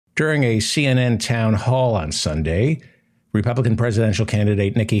During a CNN town hall on Sunday, Republican presidential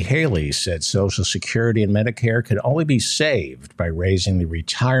candidate Nikki Haley said Social Security and Medicare could only be saved by raising the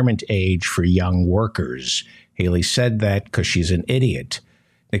retirement age for young workers. Haley said that because she's an idiot.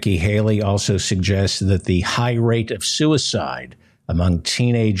 Nikki Haley also suggested that the high rate of suicide among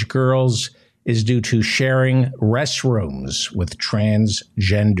teenage girls is due to sharing restrooms with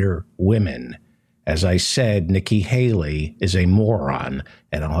transgender women. As I said, Nikki Haley is a moron,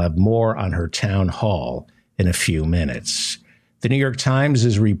 and I'll have more on her town hall in a few minutes. The New York Times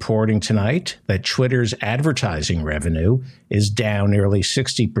is reporting tonight that Twitter's advertising revenue is down nearly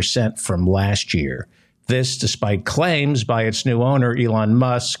 60% from last year. This despite claims by its new owner, Elon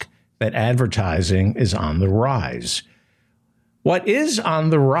Musk, that advertising is on the rise. What is on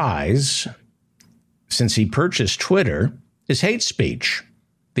the rise since he purchased Twitter is hate speech.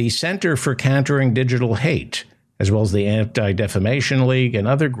 The Center for Countering Digital Hate, as well as the Anti-Defamation League and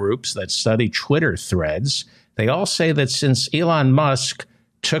other groups that study Twitter threads, they all say that since Elon Musk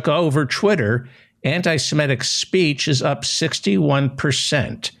took over Twitter, anti-Semitic speech is up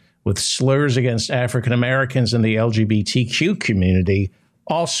 61%, with slurs against African Americans and the LGBTQ community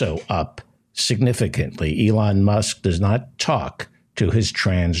also up significantly. Elon Musk does not talk to his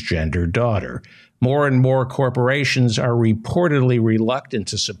transgender daughter. More and more corporations are reportedly reluctant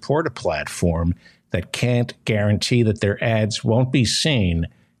to support a platform that can't guarantee that their ads won't be seen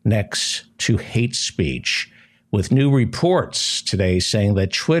next to hate speech, with new reports today saying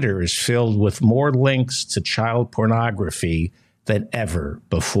that Twitter is filled with more links to child pornography than ever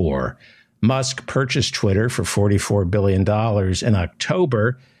before. Musk purchased Twitter for $44 billion in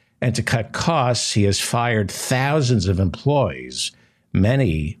October, and to cut costs, he has fired thousands of employees,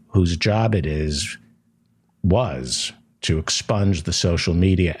 many whose job was to expunge the social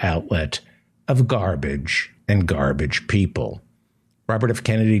media outlet of garbage and garbage people. Robert F.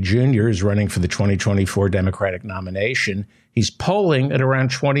 Kennedy Jr. is running for the 2024 Democratic nomination. He's polling at around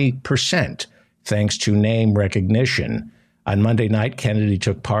 20%, thanks to name recognition. On Monday night, Kennedy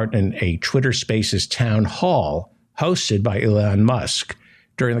took part in a Twitter Spaces town hall hosted by Elon Musk.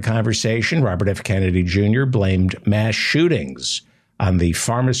 During the conversation, Robert F. Kennedy Jr. blamed mass shootings on the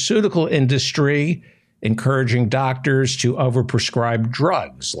pharmaceutical industry, encouraging doctors to overprescribe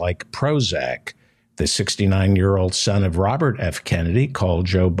drugs like Prozac. The 69-year-old son of Robert F. Kennedy called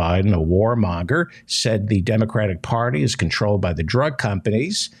Joe Biden a warmonger, said the Democratic Party is controlled by the drug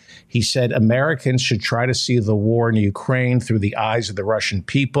companies. He said Americans should try to see the war in Ukraine through the eyes of the Russian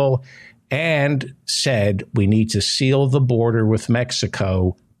people, and said we need to seal the border with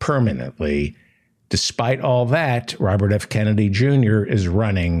Mexico permanently. Despite all that, Robert F. Kennedy Jr. is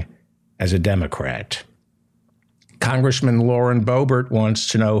running as a Democrat. Congressman Lauren Boebert wants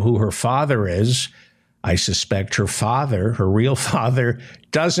to know who her father is. I suspect her father, her real father,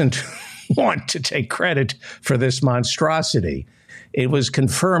 doesn't want to take credit for this monstrosity. It was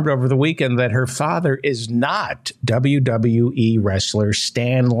confirmed over the weekend that her father is not WWE wrestler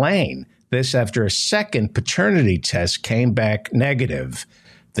Stan Lane. This after a second paternity test came back negative.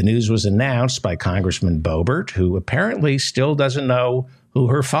 The news was announced by Congressman Boebert, who apparently still doesn't know who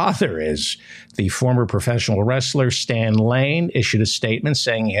her father is. The former professional wrestler Stan Lane issued a statement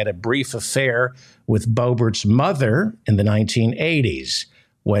saying he had a brief affair with Boebert's mother in the 1980s.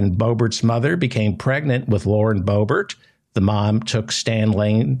 When Boebert's mother became pregnant with Lauren Boebert, the mom took Stan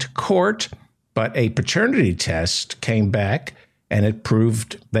Lane to court, but a paternity test came back and it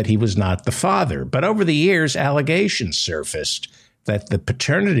proved that he was not the father. But over the years, allegations surfaced that the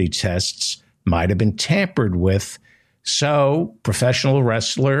paternity tests might have been tampered with. So professional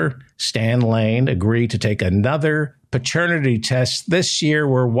wrestler Stan Lane agreed to take another paternity test this year,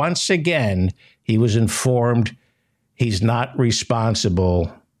 where once again he was informed he's not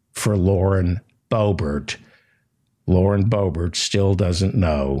responsible for Lauren Boebert. Lauren Boebert still doesn't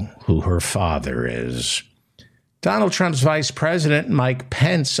know who her father is. Donald Trump's Vice President Mike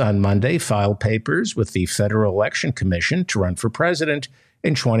Pence on Monday filed papers with the Federal Election Commission to run for president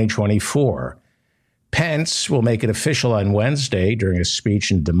in 2024. Pence will make it official on Wednesday during a speech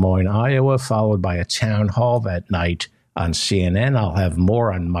in Des Moines, Iowa, followed by a town hall that night on CNN. I'll have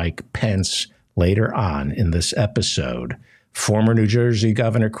more on Mike Pence later on in this episode. Former New Jersey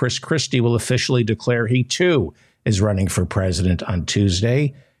Governor Chris Christie will officially declare he, too, is running for president on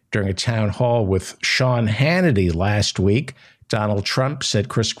Tuesday. During a town hall with Sean Hannity last week, Donald Trump said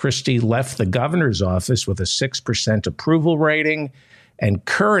Chris Christie left the governor's office with a 6% approval rating and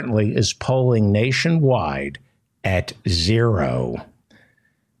currently is polling nationwide at 0.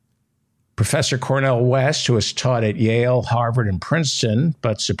 Professor Cornel West, who has taught at Yale, Harvard, and Princeton,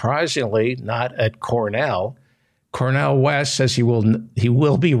 but surprisingly not at Cornell, Cornel West says he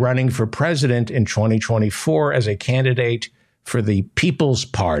will be running for president in 2024 as a candidate for the People's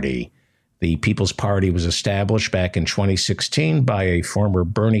Party. The People's Party was established back in 2016 by a former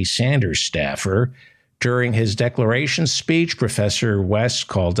Bernie Sanders staffer. During his declaration speech, Professor West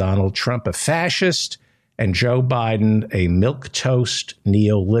called Donald Trump a fascist and Joe Biden a milquetoast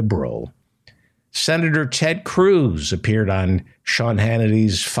neoliberal. Senator Ted Cruz appeared on Sean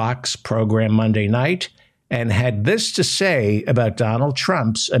Hannity's Fox program Monday night and had this to say about Donald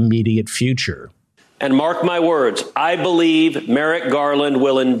Trump's immediate future. And mark my words, I believe Merrick Garland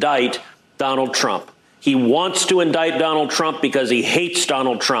will indict Donald Trump. He wants to indict Donald Trump because he hates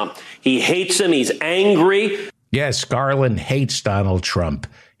Donald Trump. He hates him. He's angry. Yes, Garland hates Donald Trump.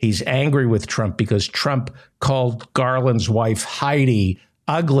 He's angry with Trump because Trump called Garland's wife Heidi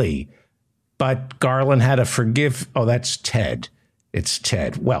ugly. But Garland had to forgive. Oh, that's Ted. It's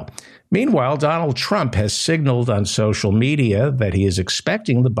Ted. Well, meanwhile, Donald Trump has signaled on social media that he is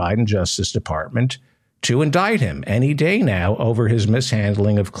expecting the Biden Justice Department to indict him any day now over his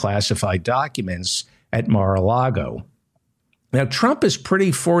mishandling of classified documents at Mar-a-Lago. Now, Trump is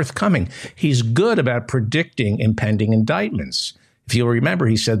pretty forthcoming. He's good about predicting impending indictments. If you'll remember,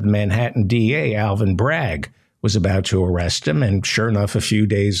 he said the Manhattan DA, Alvin Bragg, was about to arrest him. And sure enough, a few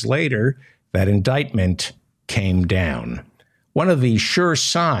days later, that indictment came down. One of the sure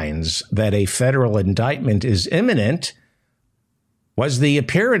signs that a federal indictment is imminent was the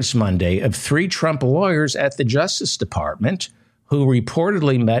appearance Monday of 3 Trump lawyers at the Justice Department who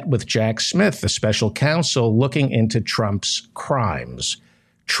reportedly met with Jack Smith, the special counsel looking into Trump's crimes.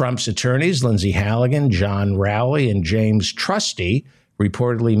 Trump's attorneys, Lindsay Halligan, John Rowley, and James Trusty,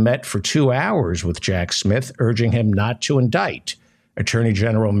 reportedly met for 2 hours with Jack Smith, urging him not to indict. Attorney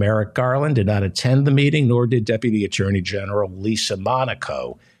General Merrick Garland did not attend the meeting, nor did Deputy Attorney General Lisa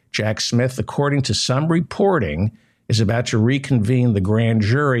Monaco. Jack Smith, according to some reporting, is about to reconvene the grand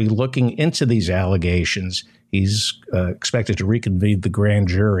jury looking into these allegations. He's expected to reconvene the grand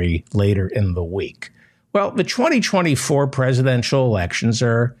jury later in the week. Well, the 2024 presidential elections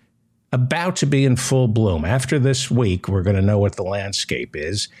are about to be in full bloom. After this week, we're going to know what the landscape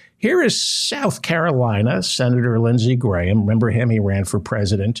is. Here is South Carolina Senator Lindsey Graham. Remember him? He ran for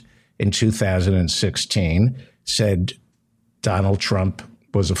president in 2016, said Donald Trump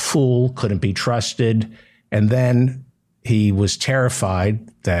was a fool, couldn't be trusted. And then he was terrified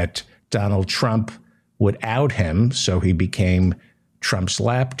that Donald Trump would out him, so he became Trump's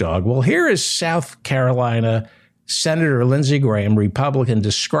lapdog. Well, here is South Carolina Senator Lindsey Graham, Republican,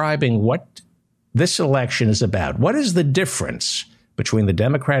 describing what this election is about. What is the difference between the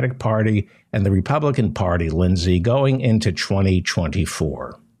Democratic Party and the Republican Party, Lindsey, going into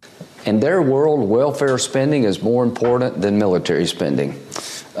 2024? In their world, welfare spending is more important than military spending.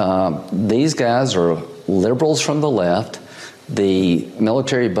 These guys are liberals from the left. The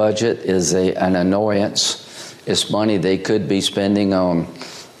military budget is an annoyance. It's money they could be spending on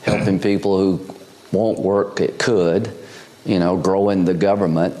helping people who won't work. It could, growing the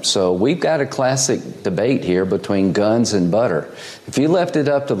government. So we've got a classic debate here between guns and butter. If you left it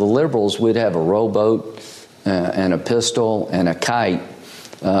up to the liberals, we'd have a rowboat and a pistol and a kite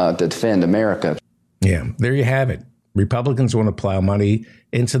to defend America. Yeah, there you have it. Republicans want to plow money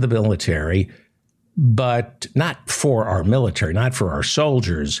into the military, but not for our military, not for our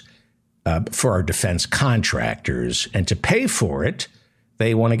soldiers, for our defense contractors. And to pay for it,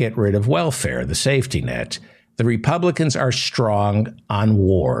 they want to get rid of welfare, the safety net. The Republicans are strong on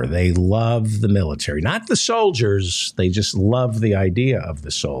war. They love the military, not the soldiers. They just love the idea of the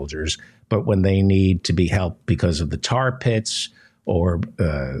soldiers. But when they need to be helped because of the tar pits or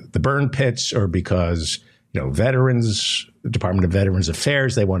the burn pits, or because, veterans, the Department of Veterans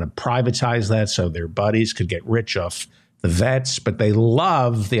Affairs, they want to privatize that so their buddies could get rich off the vets. But they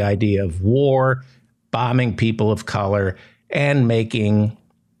love the idea of war, bombing people of color, and making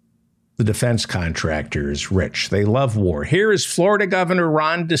the defense contractors rich. They love war. Here is Florida Governor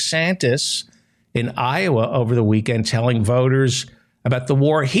Ron DeSantis in Iowa over the weekend telling voters about the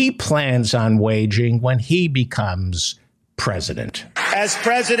war he plans on waging when he becomes president. As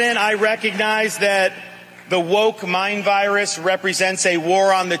president, I recognize that the woke mind virus represents a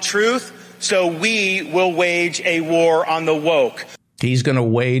war on the truth, so we will wage a war on the woke. He's going to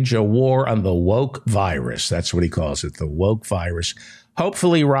wage a war on the woke virus. That's what he calls it, the woke virus.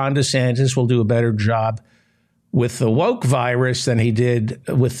 Hopefully, Ron DeSantis will do a better job with the woke virus than he did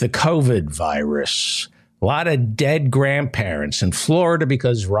with the COVID virus. A lot of dead grandparents in Florida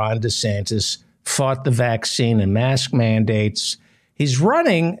because Ron DeSantis fought the vaccine and mask mandates. He's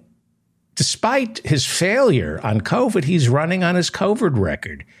running, despite his failure on COVID, he's running on his COVID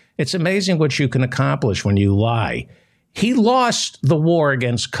record. It's amazing what you can accomplish when you lie. He lost the war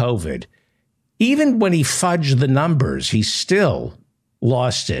against COVID. Even when he fudged the numbers, he still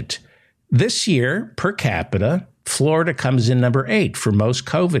lost it. This year, per capita, Florida comes in number 8 for most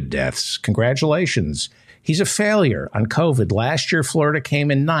COVID deaths. Congratulations. He's a failure on COVID. Last year, Florida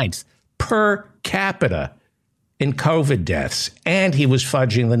came in 9th per capita in COVID deaths, and he was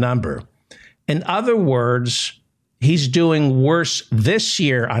fudging the number. In other words, he's doing worse this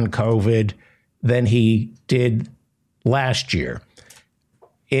year on COVID than he did last year.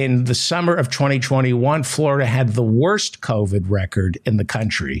 In the summer of 2021, Florida had the worst COVID record in the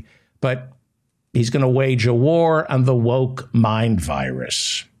country, but he's going to wage a war on the woke mind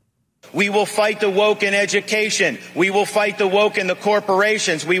virus. We will fight the woke in education. We will fight the woke in the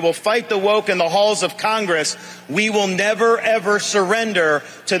corporations. We will fight the woke in the halls of Congress. We will never, ever surrender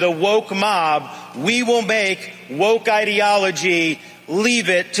to the woke mob. We will make woke ideology, leave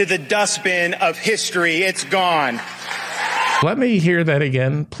it to the dustbin of history. It's gone. Let me hear that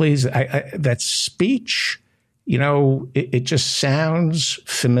again, please. That speech, it just sounds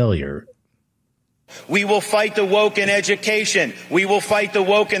familiar. We will fight the woke in education. We will fight the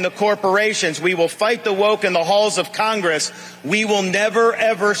woke in the corporations. We will fight the woke in the halls of Congress. We will never,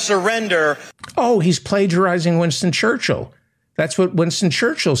 ever surrender. Oh, he's plagiarizing Winston Churchill. That's what Winston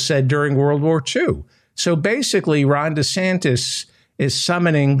Churchill said during World War II. So basically, Ron DeSantis is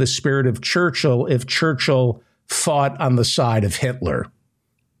summoning the spirit of Churchill if Churchill fought on the side of Hitler.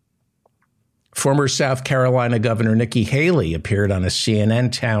 Former South Carolina Governor Nikki Haley appeared on a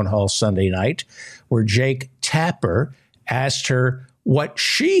CNN town hall Sunday night where Jake Tapper asked her what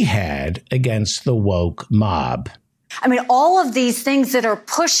she had against the woke mob. I mean, all of these things that are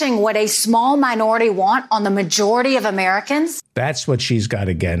pushing what a small minority want on the majority of Americans. That's what she's got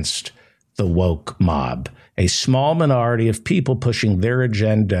against the woke mob. A small minority of people pushing their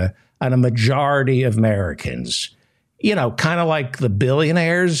agenda on a majority of Americans. Kind of like the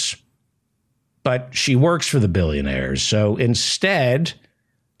billionaires, but she works for the billionaires. So instead,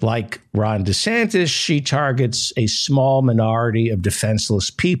 like Ron DeSantis, she targets a small minority of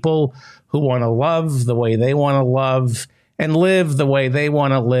defenseless people who want to love the way they want to love and live the way they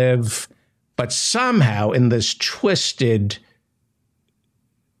want to live. But somehow in this twisted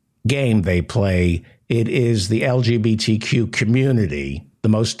game they play, it is the LGBTQ community, the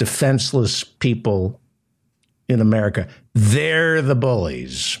most defenseless people in America. They're the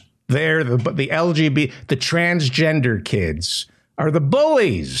bullies. They're the LGBT, the transgender kids are the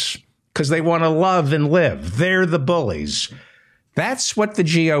bullies because they want to love and live. They're the bullies. That's what the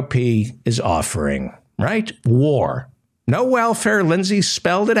GOP is offering, right? War. No welfare. Lindsay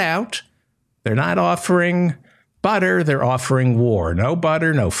spelled it out. They're not offering butter. They're offering war. No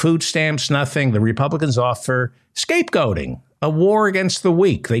butter, no food stamps, nothing. The Republicans offer scapegoating, a war against the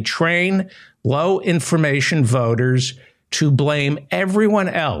weak. They train low information voters to blame everyone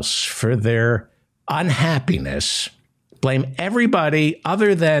else for their unhappiness, blame everybody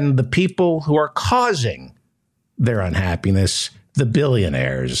other than the people who are causing their unhappiness, the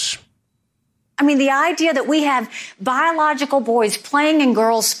billionaires. I mean, the idea that we have biological boys playing in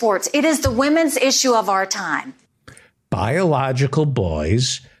girls' sports, it is the women's issue of our time. Biological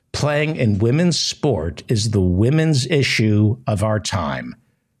boys playing in women's sport is the women's issue of our time.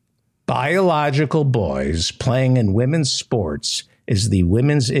 Biological boys playing in women's sports is the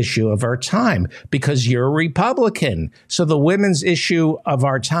women's issue of our time because you're a Republican. So the women's issue of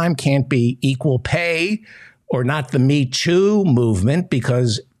our time can't be equal pay or not the Me Too movement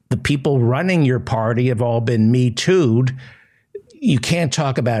because the people running your party have all been Me Too'd. You can't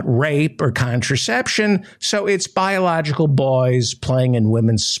talk about rape or contraception. So it's biological boys playing in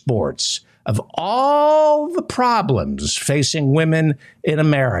women's sports. Of all the problems facing women in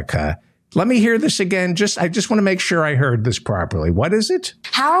America, let me hear this again. I just want to make sure I heard this properly. What is it?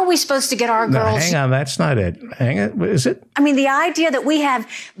 How are we supposed to get our girls? No, hang on, that's not it. Hang on, what is it? I mean, the idea that we have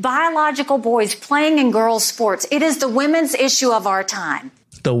biological boys playing in girls' sports, it is the women's issue of our time.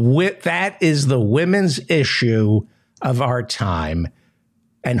 That is the women's issue of our time.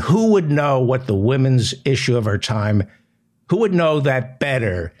 And who would know what the women's issue of our time, who would know that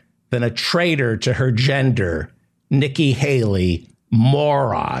better than a traitor to her gender, Nikki Haley,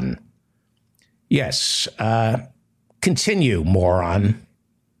 moron? Yes, continue, moron.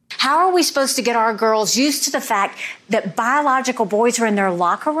 How are we supposed to get our girls used to the fact that biological boys are in their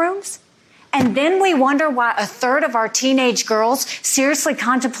locker rooms? And then we wonder why a third of our teenage girls seriously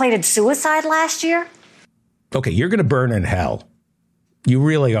contemplated suicide last year? Okay, you're going to burn in hell. You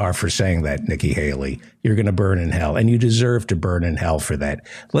really are for saying that, Nikki Haley. You're going to burn in hell, and you deserve to burn in hell for that.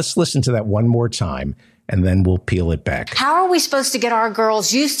 Let's listen to that one more time, and then we'll peel it back. How are we supposed to get our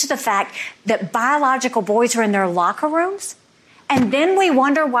girls used to the fact that biological boys are in their locker rooms? And then we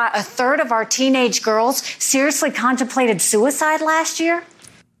wonder why a third of our teenage girls seriously contemplated suicide last year?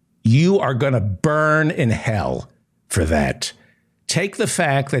 You are going to burn in hell for that. Take the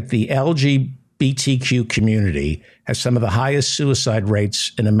fact that the LGBTQ community has some of the highest suicide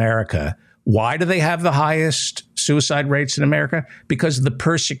rates in America. Why do they have the highest suicide rates in America? Because of the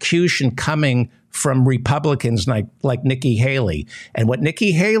persecution coming from Republicans like Nikki Haley. And what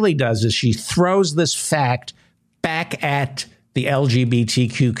Nikki Haley does is she throws this fact back at the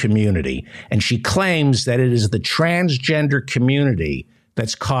LGBTQ community. And she claims that it is the transgender community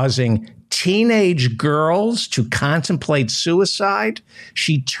that's causing teenage girls to contemplate suicide.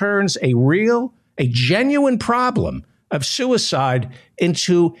 She turns a genuine problem of suicide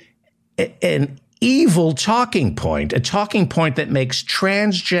into an evil talking point, a talking point that makes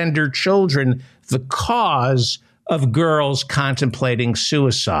transgender children the cause of girls contemplating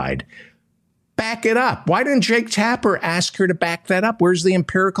suicide. Back it up. Why didn't Jake Tapper ask her to back that up? Where's the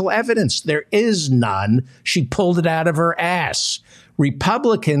empirical evidence? There is none. She pulled it out of her ass.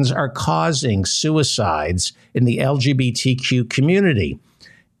 Republicans are causing suicides in the LGBTQ community.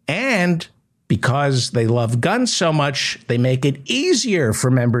 And because they love guns so much, they make it easier for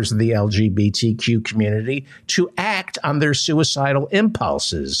members of the LGBTQ community to act on their suicidal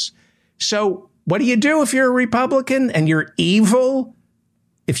impulses. So what do you do if you're a Republican and you're evil?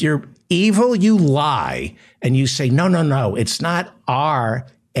 If you're evil, you lie and you say, no, it's not our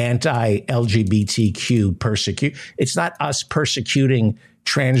anti-LGBTQ persecute. It's not us persecuting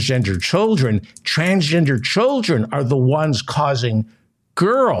transgender children. Transgender children are the ones causing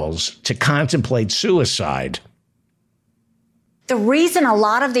girls to contemplate suicide. The reason a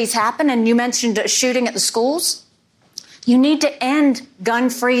lot of these happen, and you mentioned a shooting at the schools, you need to end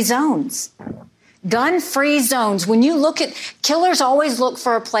gun-free zones. Gun-free zones. When you look at killers, always look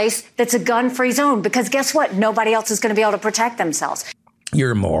for a place that's a gun-free zone, because guess what? Nobody else is going to be able to protect themselves.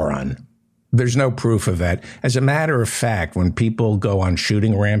 You're a moron. There's no proof of that. As a matter of fact, when people go on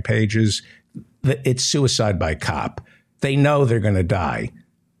shooting rampages, it's suicide by cop. They know they're going to die.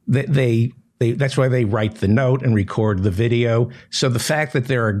 That's why they write the note and record the video. So the fact that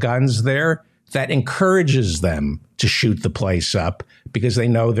there are guns there, that encourages them to shoot the place up because they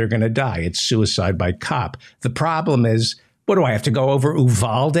know they're going to die. It's suicide by cop. The problem is, what do I have to go over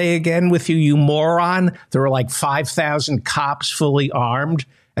Uvalde again with you, you moron? There were like 5,000 cops fully armed,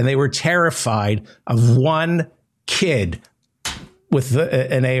 and they were terrified of one kid with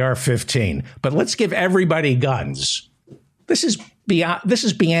an AR-15. But let's give everybody guns. This is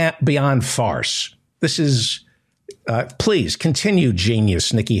beyond farce. This is, please continue,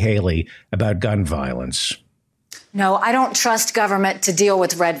 genius Nikki Haley, about gun violence. No, I don't trust government to deal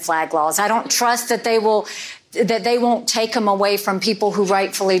with red flag laws. I don't trust that they won't take them away from people who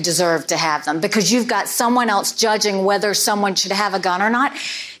rightfully deserve to have them, because you've got someone else judging whether someone should have a gun or not.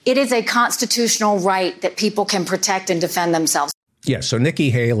 It is a constitutional right that people can protect and defend themselves. Yeah, so Nikki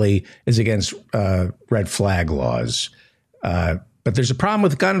Haley is against red flag laws. But there's a problem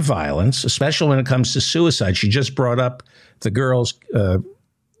with gun violence, especially when it comes to suicide. She just brought up the girls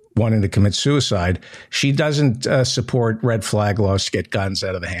wanting to commit suicide. She doesn't support red flag laws to get guns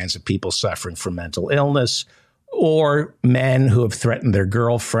out of the hands of people suffering from mental illness or men who have threatened their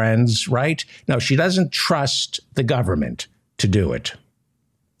girlfriends, right? No, she doesn't trust the government to do it.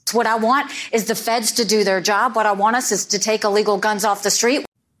 What I want is the feds to do their job. What I want us is to take illegal guns off the street.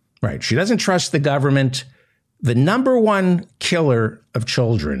 Right. She doesn't trust the government. The number one killer of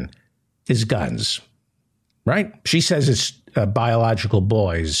children is guns, right? She says it's biological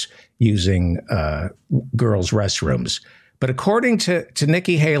boys using girls' restrooms. But according to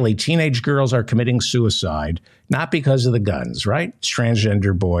Nikki Haley, teenage girls are committing suicide, not because of the guns, right? It's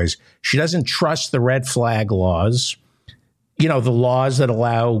transgender boys. She doesn't trust the red flag laws. You know, the laws that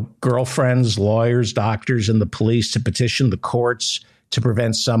allow girlfriends, lawyers, doctors, and the police to petition the courts to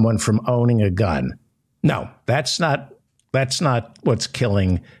prevent someone from owning a gun. No, that's not what's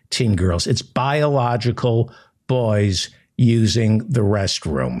killing teen girls. It's biological boys using the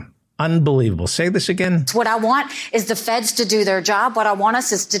restroom. Unbelievable. Say this again. What I want is the feds to do their job. What I want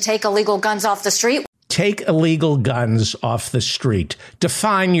us is to take illegal guns off the street. Take illegal guns off the street.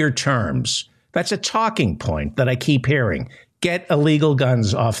 Define your terms. That's a talking point that I keep hearing. Get illegal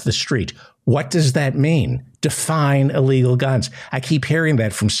guns off the street. What does that mean? Define illegal guns. I keep hearing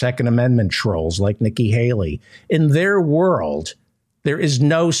that from Second Amendment trolls like Nikki Haley. In their world, there is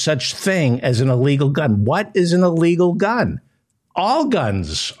no such thing as an illegal gun. What is an illegal gun? All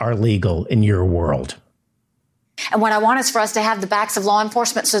guns are legal in your world. And what I want is for us to have the backs of law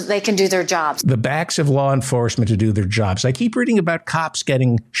enforcement so that they can do their jobs. The backs of law enforcement to do their jobs. I keep reading about cops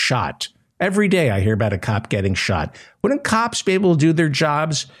getting shot. Every day I hear about a cop getting shot. Wouldn't cops be able to do their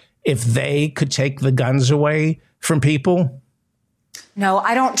jobs if they could take the guns away from people? No,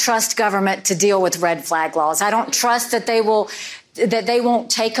 I don't trust government to deal with red flag laws. I don't trust that they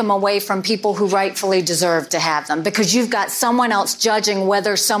won't take them away from people who rightfully deserve to have them, because you've got someone else judging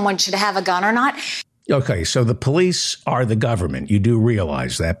whether someone should have a gun or not. Okay, so the police are the government. You do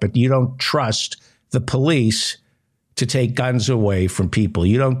realize that, but you don't trust the police to take guns away from people.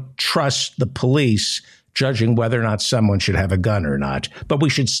 You don't trust the police judging whether or not someone should have a gun or not, but we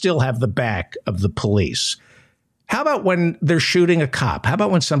should still have the back of the police. How about when they're shooting a cop? How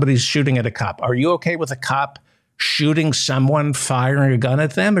about when somebody's shooting at a cop? Are you okay with a cop shooting someone, firing a gun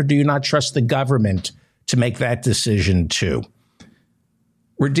at them, or do you not trust the government to make that decision too?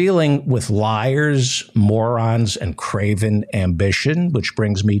 We're dealing with liars, morons, and craven ambition, which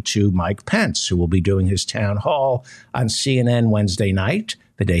brings me to Mike Pence, who will be doing his town hall on CNN Wednesday night,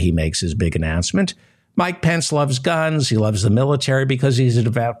 the day he makes his big announcement. Mike Pence loves guns. He loves the military because he's a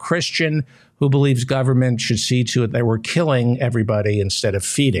devout Christian who believes government should see to it that we're killing everybody instead of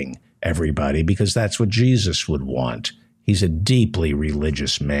feeding everybody, because that's what Jesus would want. He's a deeply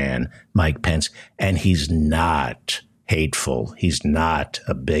religious man, Mike Pence, and he's not hateful. He's not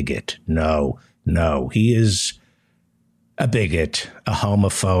a bigot. No. He is a bigot, a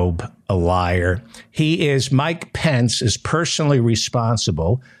homophobe, a liar. Mike Pence is personally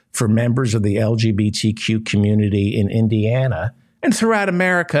responsible for members of the LGBTQ community in Indiana and throughout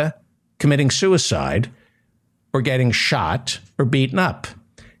America committing suicide or getting shot or beaten up.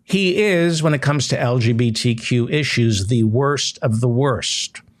 He is, when it comes to LGBTQ issues, the worst of the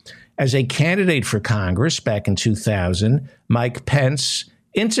worst. As a candidate for Congress back in 2000, Mike Pence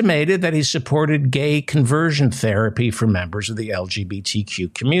intimated that he supported gay conversion therapy for members of the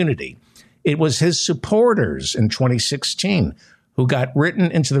LGBTQ community. It was his supporters in 2016 who got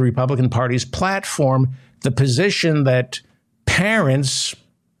written into the Republican Party's platform the position that parents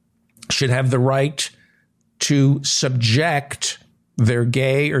should have the right to subject their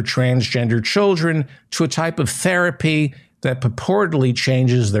gay or transgender children to a type of therapy that purportedly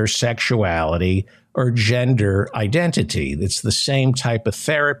changes their sexuality or gender identity. It's the same type of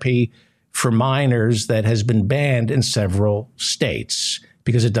therapy for minors that has been banned in several states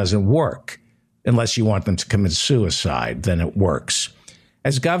because it doesn't work. Unless you want them to commit suicide, then it works.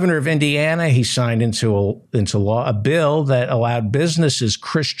 As governor of Indiana, he signed into law a bill that allowed businesses,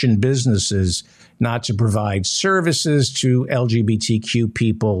 Christian businesses, not to provide services to LGBTQ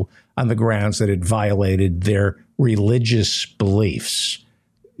people on the grounds that it violated their religious beliefs.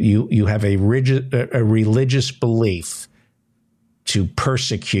 You have a religious belief to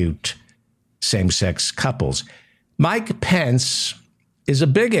persecute same-sex couples. Mike Pence is a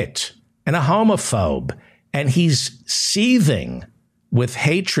bigot and a homophobe, and he's seething with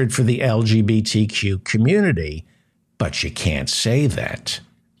hatred for the LGBTQ community. But you can't say that.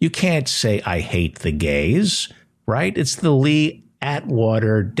 You can't say, I hate the gays, right? It's the Lee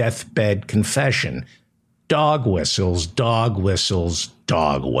Atwater deathbed confession. Dog whistles, dog whistles,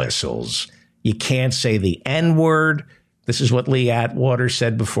 dog whistles. You can't say the N-word. This is what Lee Atwater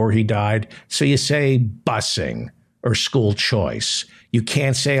said before he died. So you say busing or school choice. You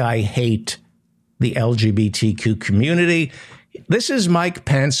can't say I hate the LGBTQ community. This is Mike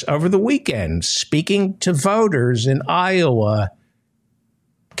Pence over the weekend speaking to voters in Iowa.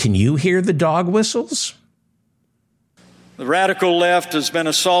 Can you hear the dog whistles? The radical left has been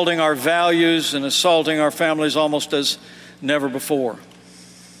assaulting our values and assaulting our families almost as never before.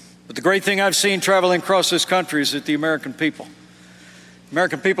 But the great thing I've seen traveling across this country is that the American people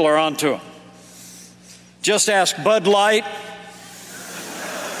are onto them. Just ask Bud Light,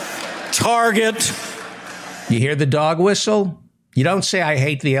 Target. You hear the dog whistle? You don't say, I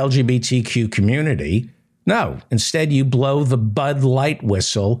hate the LGBTQ community. No, instead you blow the Bud Light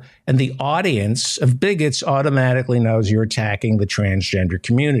whistle, and the audience of bigots automatically knows you're attacking the transgender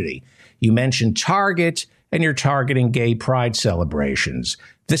community. You mention Target, and you're targeting gay pride celebrations.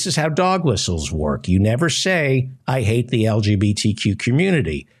 This is how dog whistles work. You never say, I hate the LGBTQ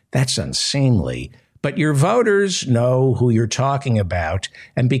community. That's unseemly. But your voters know who you're talking about,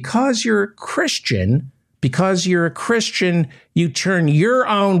 and because you're a Christian, you turn your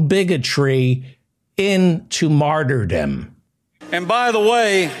own bigotry into martyrdom. And by the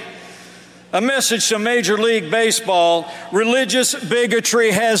way, a message to Major League Baseball: religious bigotry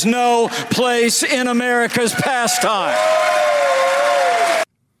has no place in America's pastime.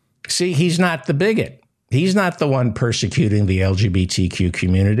 See, he's not the bigot. He's not the one persecuting the LGBTQ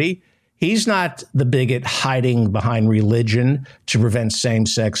community. He's not the bigot hiding behind religion to prevent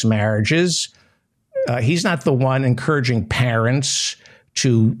same-sex marriages. He's not the one encouraging parents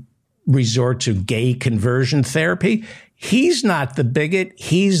to resort to gay conversion therapy. He's not the bigot.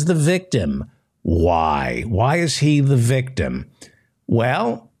 He's the victim. Why? Why is he the victim?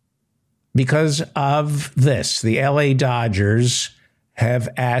 Well, because of this. The LA Dodgers have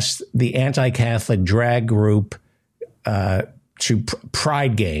asked the anti-Catholic drag group to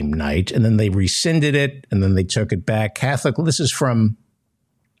Pride game night, and then they rescinded it, and then they took it back. This is from,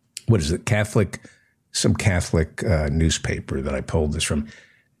 what is it, some Catholic newspaper that I pulled this from.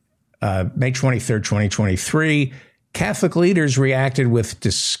 May 23rd, 2023, Catholic leaders reacted with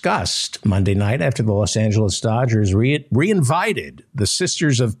disgust Monday night after the Los Angeles Dodgers reinvited the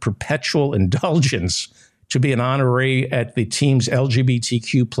Sisters of Perpetual Indulgence to be an honoree at the team's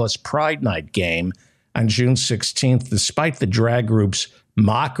LGBTQ plus Pride Night game on June 16th, despite the drag group's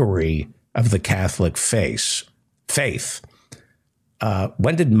mockery of the Catholic faith.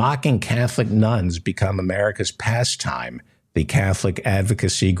 When did mocking Catholic nuns become America's pastime? The Catholic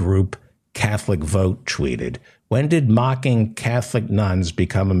advocacy group Catholic Vote tweeted. When did mocking Catholic nuns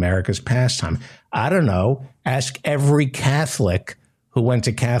become America's pastime? I don't know. Ask every Catholic who went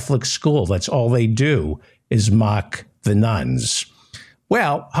to Catholic school. That's all they do is mock the nuns.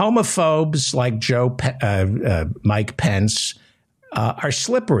 Well, homophobes like Mike Pence are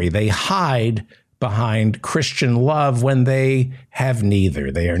slippery. They hide behind Christian love when they have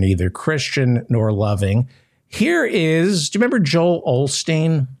neither. They are neither Christian nor loving. Here is, do you remember Joel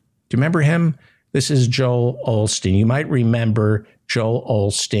Osteen? Do you remember him? This is Joel Osteen. You might remember Joel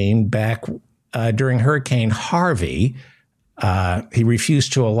Osteen back during Hurricane Harvey. He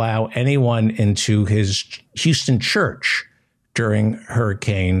refused to allow anyone into his Houston church during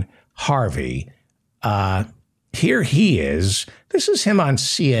Hurricane Harvey. Here he is. This is him on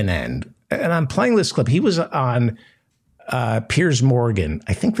CNN. And I'm playing this clip. He was on Piers Morgan.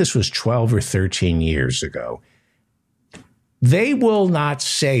 I think this was 12 or 13 years ago. They will not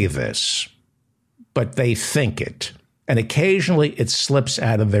say this, but they think it. And occasionally it slips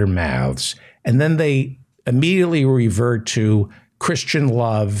out of their mouths. And then they immediately revert to Christian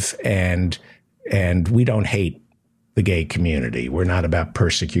love and we don't hate the gay community. We're not about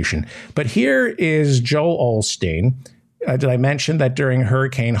persecution. But here is Joel Osteen. Did I mention that during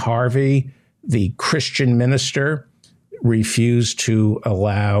Hurricane Harvey, the Christian minister refused to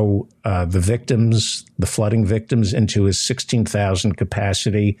allow the flooding victims, into his 16,000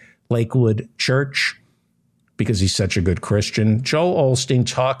 capacity Lakewood church because he's such a good Christian? Joel Osteen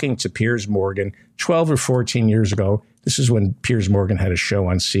talking to Piers Morgan 12 or 14 years ago. This is when Piers Morgan had a show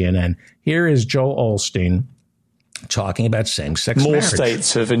on CNN. Here is Joel Osteen talking about same-sex marriage. More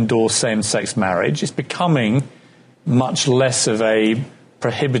states have endorsed same-sex marriage. It's becoming much less of a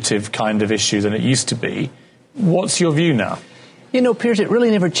prohibitive kind of issue than it used to be. What's your view now? You know, Piers, it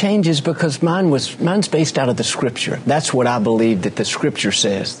really never changes because mine's based out of the Scripture. That's what I believe, that the Scripture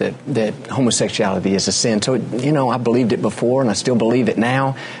says, that homosexuality is a sin. So, I believed it before and I still believe it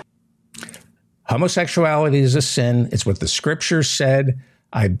now. Homosexuality is a sin. It's what the Scripture said.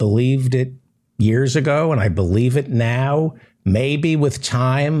 I believed it years ago and I believe it now. Maybe with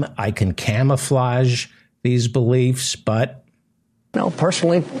time I can camouflage these beliefs, but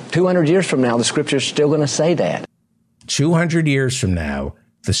personally, 200 years from now, the Scripture's still going to say that. 200 years from now,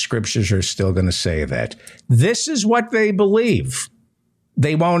 the Scriptures are still going to say that. This is what they believe.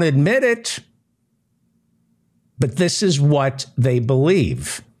 They won't admit it, but this is what they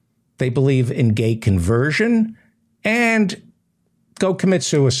believe. They believe in gay conversion and go commit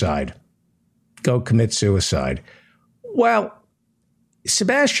suicide. Go commit suicide. Well,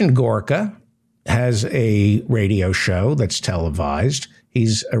 Sebastian Gorka has a radio show that's televised.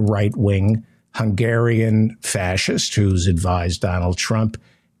 He's a right-wing Hungarian fascist who's advised Donald Trump.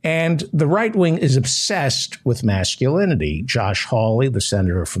 And the right wing is obsessed with masculinity. Josh Hawley, the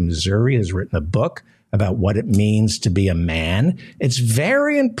senator from Missouri, has written a book about what it means to be a man. It's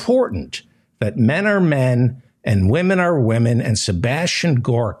very important that men are men and women are women. And Sebastian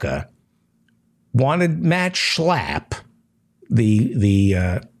Gorka wanted Matt Schlapp,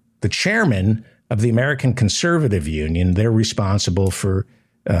 the chairman of the American Conservative Union. They're responsible for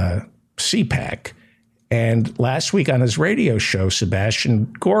CPAC. And last week on his radio show,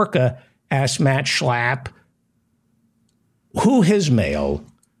 Sebastian Gorka asked Matt Schlapp who his male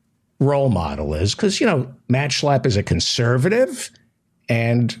role model is. Because, Matt Schlapp is a conservative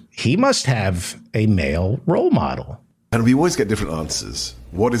and he must have a male role model. And we always get different answers.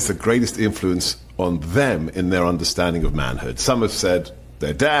 What is the greatest influence on them in their understanding of manhood? Some have said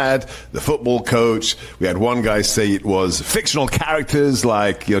their dad, the football coach. We had one guy say it was fictional characters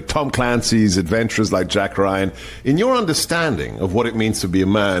like Tom Clancy's adventurers like Jack Ryan. In your understanding of what it means to be a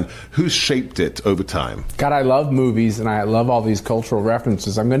man, who's shaped it over time? God, I love movies and I love all these cultural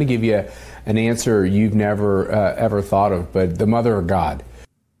references. I'm going to give you an answer you've never ever thought of, but the mother of God.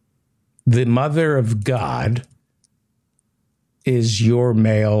 The mother of God is your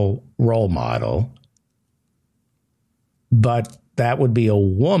male role model, but that would be a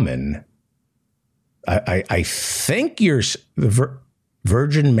woman. I think the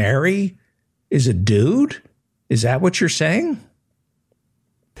Virgin Mary is a dude. Is that what you're saying?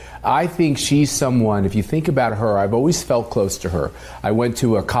 I think she's someone, if you think about her, I've always felt close to her. I went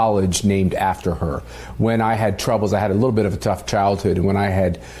to a college named after her. When I had troubles, I had a little bit of a tough childhood, and when I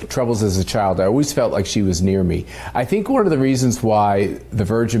had troubles as a child, I always felt like she was near me. I think one of the reasons why the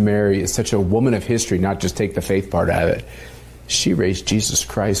Virgin Mary is such a woman of history, not just take the faith part out of it, she raised Jesus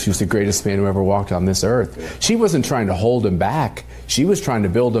Christ, who's the greatest man who ever walked on this earth. She wasn't trying to hold him back. She was trying to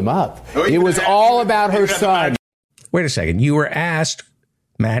build him up. It was all about her son. Wait a second. You were asked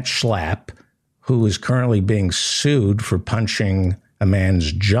Matt Schlapp, who is currently being sued for punching a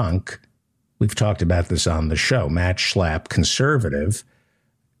man's junk. We've talked about this on the show. Matt Schlapp, conservative,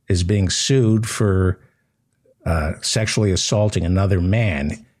 is being sued for sexually assaulting another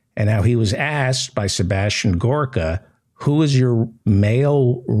man. And now he was asked by Sebastian Gorka, who is your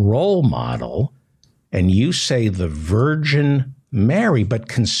male role model? And you say the Virgin Mary. But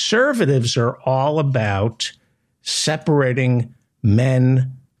conservatives are all about separating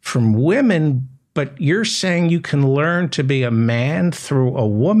men from women, but you're saying you can learn to be a man through a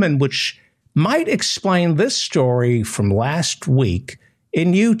woman, which might explain this story from last week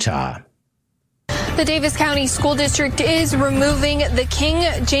in Utah. The Davis County School District is removing the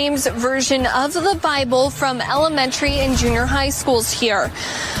King James Version of the Bible from elementary and junior high schools here.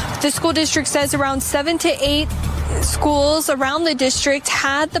 The school district says around 7 to 8 schools around the district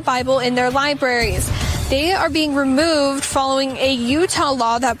had the Bible in their libraries. They are being removed following a Utah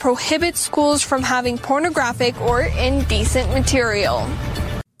law that prohibits schools from having pornographic or indecent material.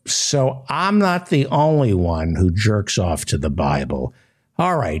 So I'm not the only one who jerks off to the Bible.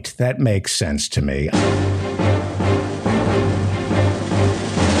 All right, that makes sense to me.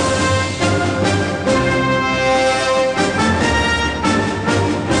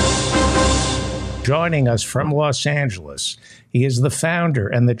 Joining us from Los Angeles, he is the founder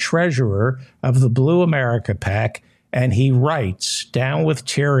and the treasurer of the Blue America PAC, and he writes Down with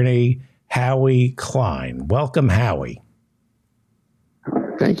Tyranny, Howie Klein. Welcome, Howie.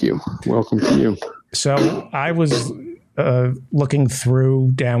 Thank you. Welcome to you. So I was looking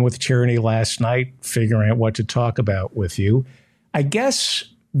through Down with Tyranny last night, figuring out what to talk about with you. I guess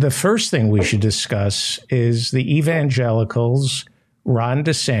the first thing we should discuss is the evangelicals, Ron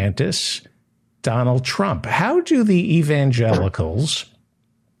DeSantis, Donald Trump. How do the evangelicals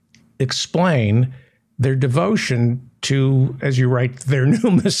explain their devotion to, as you write, their new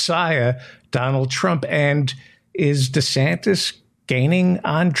messiah, Donald Trump? And is DeSantis gaining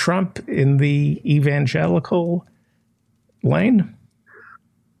on Trump in the evangelical lane?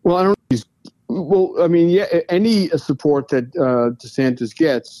 Well, I don't. I mean, yeah, any support that DeSantis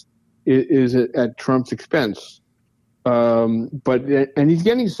gets is at Trump's expense, and he's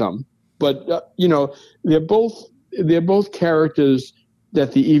getting some. But they're both characters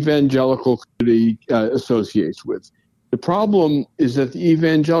that the evangelical community associates with. The problem is that the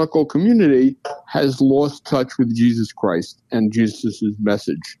evangelical community has lost touch with Jesus Christ and Jesus'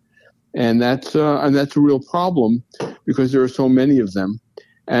 message, and that's a real problem because there are so many of them.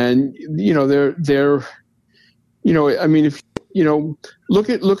 And they're I mean, if look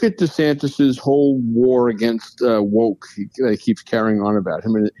at DeSantis's whole war against woke. He keeps carrying on about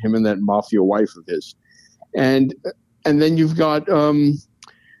him and that mafia wife of his, and then you've got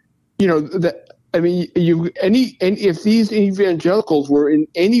if these evangelicals were in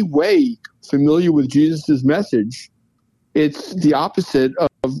any way familiar with Jesus' message, it's the opposite of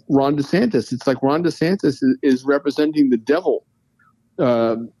Ron DeSantis. It's like Ron DeSantis is representing the devil,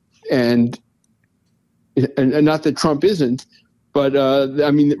 and not that Trump isn't. But,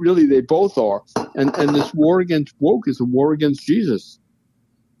 I mean, really, they both are. And this war against woke is a war against Jesus.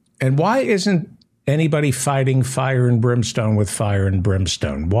 And why isn't anybody fighting fire and brimstone with fire and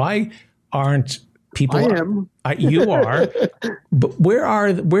brimstone? Why aren't people? I am. You are. But where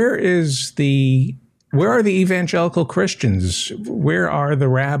are the evangelical Christians? Where are the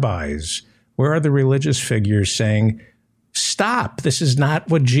rabbis? Where are the religious figures saying, stop, this is not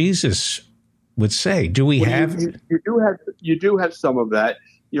what Jesus would say? Do we have? You do have some of that.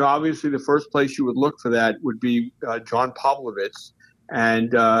 Obviously, the first place you would look for that would be John Pavlovitz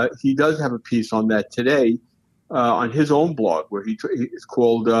And he does have a piece on that today on his own blog, where it's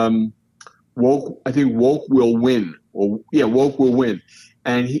called "Woke." I think "Woke Will Win." "Woke Will Win,"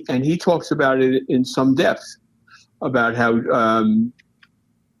 and he talks about it in some depth about how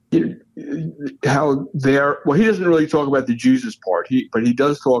he doesn't really talk about the Jesus part, but he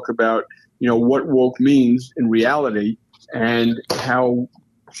does talk about what woke means in reality and how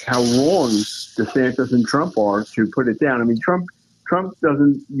wrong DeSantis and Trump are to put it down. I mean, Trump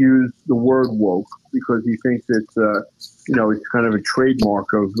doesn't use the word woke because he thinks it's it's kind of a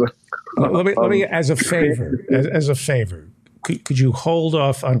trademark of. Let me as a favor, could you hold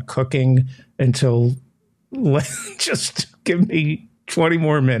off on cooking until just give me 20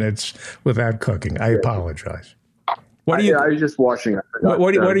 more minutes without cooking? I apologize. What are you? I was just washing up.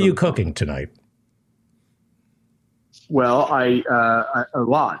 What are you cooking tonight? Well, a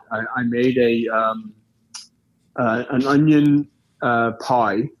lot. I made an onion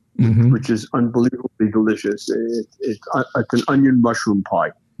pie, which is unbelievably delicious. It's an an mushroom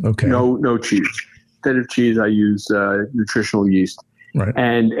pie. Okay. No cheese. Instead of cheese, I use nutritional yeast. Right.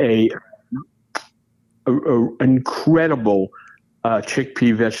 And a incredible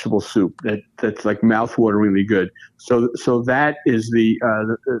chickpea vegetable soup that's like mouthwateringly good. So that is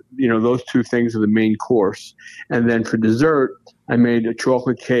those two things are the main course. And then for dessert, I made a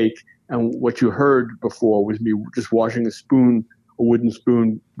chocolate cake. And what you heard before was me just washing a wooden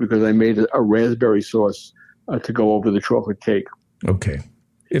spoon, because I made a raspberry sauce to go over the chocolate cake. Okay.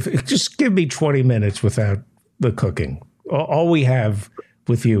 Just give me 20 minutes without the cooking. All we have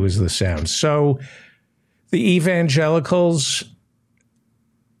with you is the sound. So the evangelicals,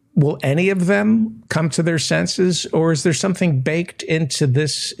 will any of them come to their senses, or is there something baked into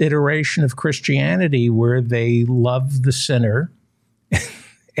this iteration of Christianity where they love the sinner?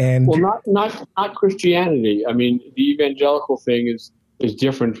 And not Christianity. I mean, the evangelical thing is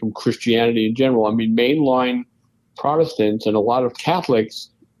different from Christianity in general. I mean, mainline Protestants and a lot of Catholics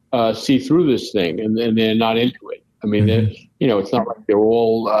see through this thing, and they're not into it. I mean, it's not like they're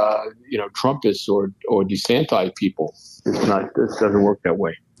all Trumpists or DeSantis people. It's not. It doesn't work that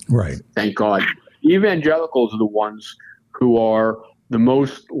way. Right. Thank God. Evangelicals are the ones who are the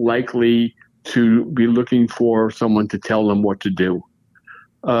most likely to be looking for someone to tell them what to do.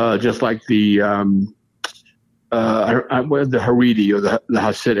 Just like the Haredi or the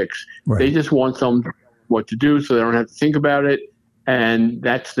Hasidics. Right. They just want someone to tell them what to do so they don't have to think about it. And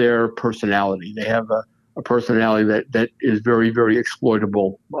that's their personality. They have a personality that is very, very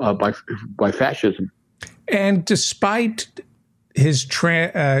exploitable by fascism. And despite his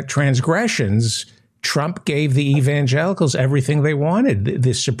transgressions, Trump gave the evangelicals everything they wanted,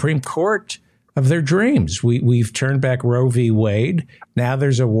 the Supreme Court of their dreams. We've turned back Roe v. Wade. Now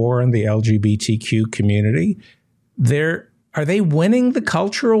there's a war on the LGBTQ community. Are they winning the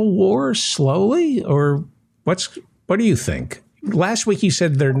cultural war slowly, or what do you think? Last week you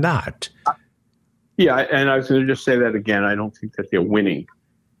said they're not. Yeah, and I was going to just say that again. I don't think that they're winning.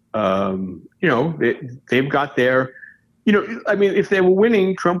 They've got their. I mean, if they were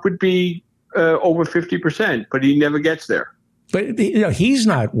winning, Trump would be over 50%, but he never gets there. But he's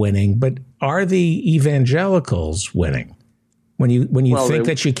not winning. But are the evangelicals winning? When you think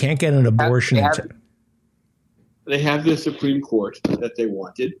that you can't get an abortion, they have the Supreme Court that they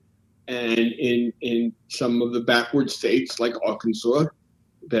wanted, and in some of the backward states like Arkansas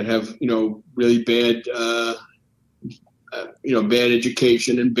that have really bad bad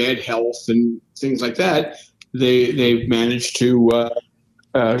education and bad health and things like that, they've managed to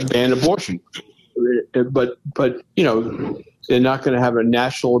ban abortion. But they're not going to have a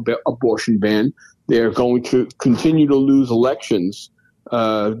national abortion ban. They're going to continue to lose elections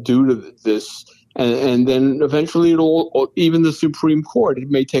due to this. And then eventually even the Supreme Court, it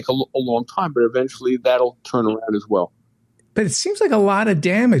may take a long time, but eventually that'll turn around as well. But it seems like a lot of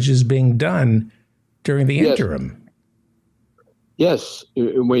damage is being done during the interim. Yes.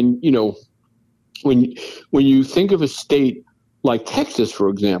 When you think of a state like Texas, for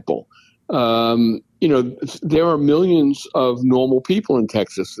example, there are millions of normal people in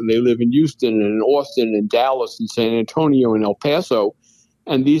Texas, and they live in Houston and in Austin and Dallas and San Antonio and El Paso.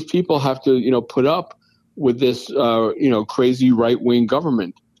 And these people have to, put up with this, crazy right-wing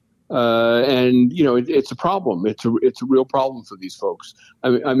government. It's a problem. It's a real problem for these folks.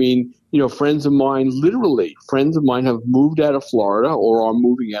 I mean, friends of mine have moved out of Florida or are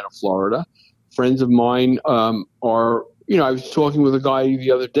moving out of Florida. Friends of mine are, I was talking with a guy the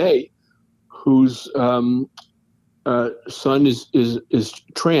other day whose son is a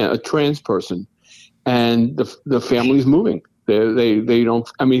trans person, and the family's moving. They don't.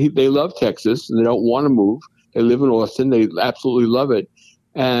 I mean, they love Texas and they don't want to move. They live in Austin. They absolutely love it.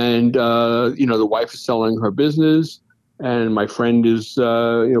 And, the wife is selling her business, and my friend is,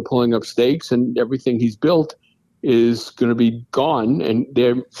 pulling up stakes, and everything he's built is going to be gone, and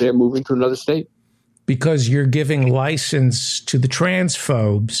they're moving to another state. Because you're giving license to the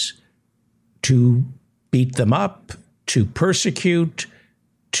transphobes to beat them up, to persecute,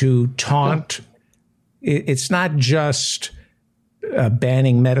 to taunt. It's not just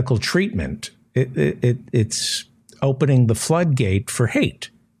banning medical treatment. It's opening the floodgate for hate.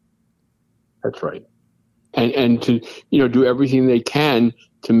 That's right. And to, do everything they can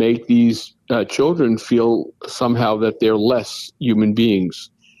to make these children feel somehow that they're less human beings.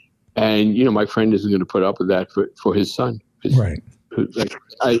 And, my friend isn't going to put up with that for his son. Right.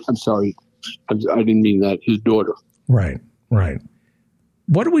 I'm sorry. I didn't mean that. His daughter. Right.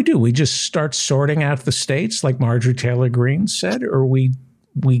 What do? We just start sorting out the states like Marjorie Taylor Greene said, or we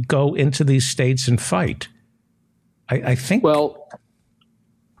go into these states and fight? I think. Well,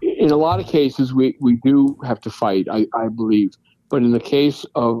 in a lot of cases, we do have to fight, I believe. But in the case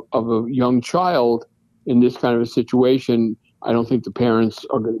of a young child in this kind of a situation, I don't think the parents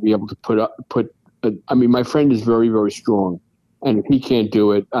are going to be able to my friend is very, very strong. And if he can't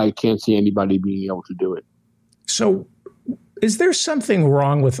do it, I can't see anybody being able to do it. So is there something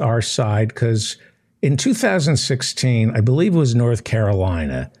wrong with our side? Because in 2016, I believe it was North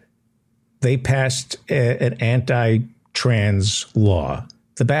Carolina, they passed an anti-trans law,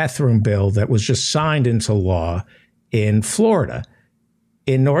 the bathroom bill that was just signed into law in Florida.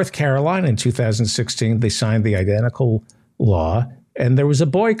 In North Carolina in 2016, they signed the identical law, and there was a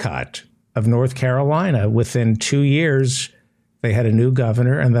boycott of North Carolina. Within 2 years, they had a new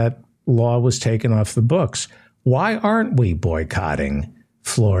governor, and that law was taken off the books. Why aren't we boycotting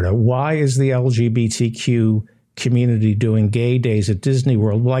Florida? Why is the LGBTQ community doing gay days at Disney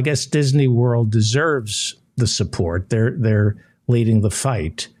World? Well, I guess Disney World deserves the support. They're leading the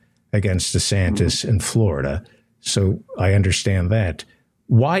fight against DeSantis in Florida, so I understand that.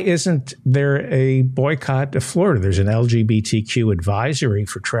 Why isn't there a boycott of Florida? There's an LGBTQ advisory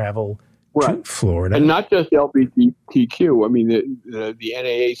for travel to Florida. And not just LGBTQ. I mean, the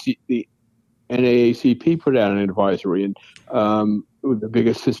NAACP put out an advisory, and the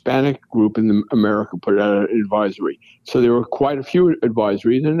biggest Hispanic group in America put out an advisory. So there were quite a few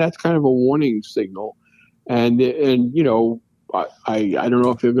advisories, and that's kind of a warning signal. And I don't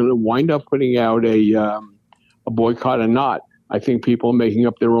know if they're going to wind up putting out a boycott or not. I think people are making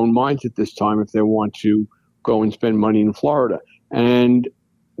up their own minds at this time if they want to go and spend money in Florida, and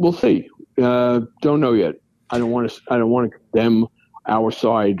we'll see. Don't know yet. I don't want to condemn our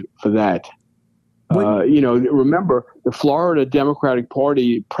side for that. Remember, the Florida Democratic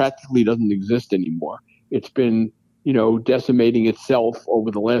Party practically doesn't exist anymore. It's been, decimating itself over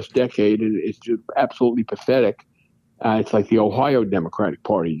the last decade, and it's just absolutely pathetic. It's like the Ohio Democratic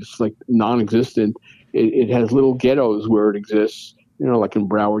Party, just like non-existent. It has little ghettos where it exists, like in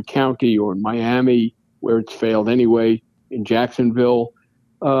Broward County or in Miami, where it's failed anyway, in Jacksonville.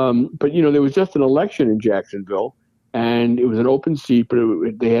 But there was just an election in Jacksonville, and it was an open seat, but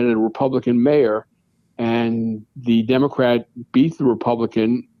they had a Republican mayor, and the Democrat beat the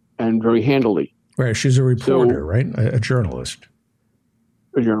Republican, and very handily. Right. She's a reporter, right? A journalist.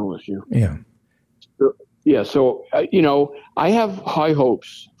 A journalist, yeah. Yeah. So, I have high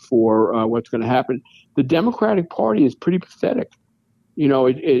hopes for what's going to happen. The Democratic Party is pretty pathetic. The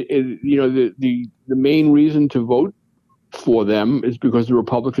main reason to vote for them is because the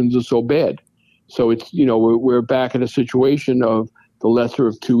Republicans are so bad. So it's, we're back in a situation of the lesser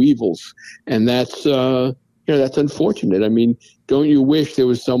of two evils. And that's, that's unfortunate. I mean, don't you wish there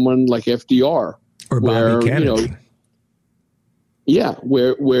was someone like FDR? Or Bobby Kennedy.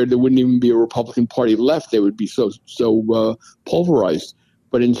 Where there wouldn't even be a Republican Party left. They would be so pulverized.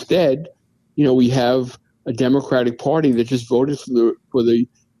 But instead, we have a Democratic Party that just voted for the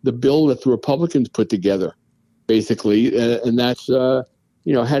bill that the Republicans put together, basically. And that's, how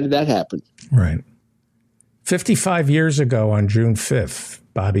did that happen? Right. 55 years ago on June 5th,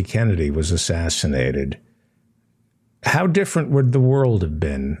 Bobby Kennedy was assassinated. How different would the world have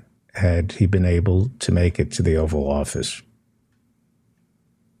been had he been able to make it to the Oval Office?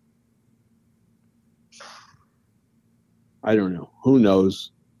 I don't know. Who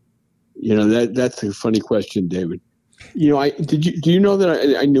knows? That's a funny question, David. Do you know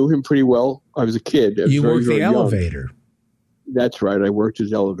that I knew him pretty well? I was a kid. You worked the elevator. That's right. I worked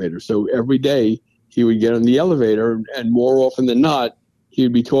his elevator. So every day he would get on the elevator, and more often than not, he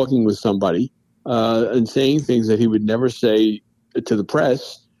would be talking with somebody and saying things that he would never say to the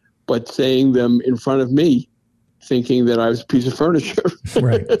press, but saying them in front of me, thinking that I was a piece of furniture.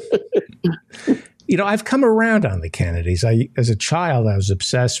 Right. I've come around on the Kennedys. As a child, I was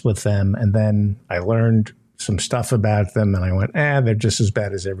obsessed with them, and then I learned some stuff about them, and I went, they're just as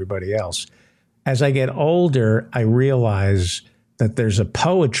bad as everybody else. As I get older, I realize that there's a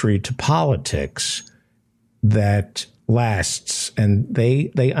poetry to politics that lasts, and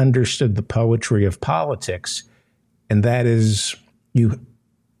they understood the poetry of politics, and that is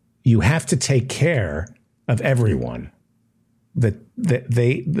you have to take care of everyone. The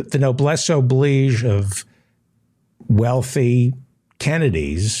noblesse oblige of wealthy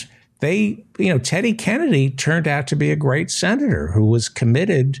Kennedys. Teddy Kennedy turned out to be a great senator who was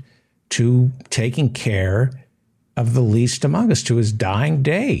committed to taking care of the least among us. To his dying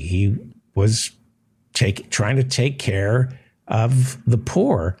day, he was trying to take care of the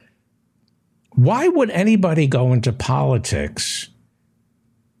poor. Why would anybody go into politics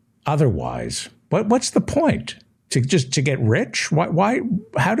otherwise? What's the point? To get rich? Why?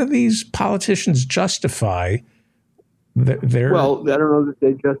 How do these politicians justify their? Well, I don't know that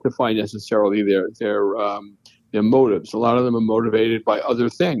they justify necessarily their motives. A lot of them are motivated by other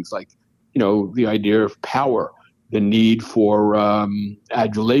things, like the idea of power, the need for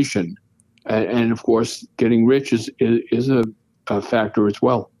adulation, and of course, getting rich is a factor as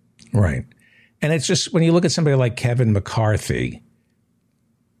well. Right, and it's just when you look at somebody like Kevin McCarthy,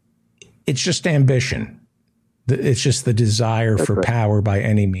 it's just ambition. It's just the desire for power by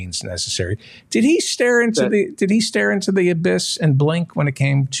any means necessary. Did he stare into the abyss and blink when it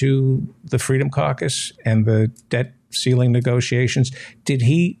came to the Freedom Caucus and the debt ceiling negotiations?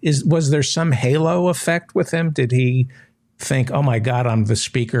 Was there some halo effect with him? Did he think, "Oh my God, I'm the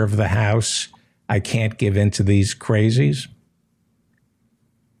Speaker of the House. I can't give in to these crazies"?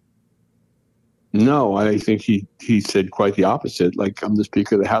 No, I think he said quite the opposite. Like, I'm the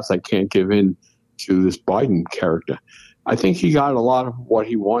Speaker of the House. I can't give in to this Biden character. I think he got a lot of what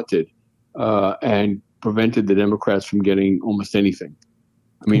he wanted and prevented the Democrats from getting almost anything.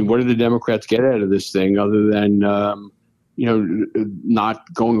 I mean, what did the Democrats get out of this thing other than,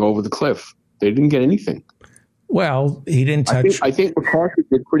 not going over the cliff? They didn't get anything. Well, he didn't touch. I think McCarthy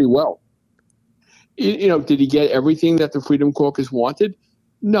did pretty well. Did he get everything that the Freedom Caucus wanted?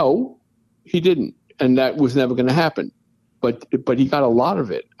 No, he didn't. And that was never going to happen. But he got a lot of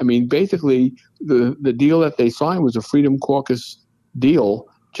it. I mean, basically, the deal that they signed was a Freedom Caucus deal,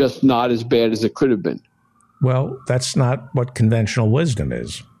 just not as bad as it could have been. Well, that's not what conventional wisdom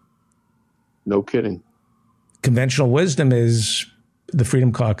is. No kidding. Conventional wisdom is the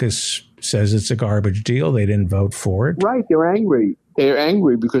Freedom Caucus says it's a garbage deal. They didn't vote for it. Right. They're angry. They're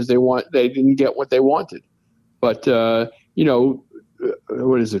angry because they didn't get what they wanted. But,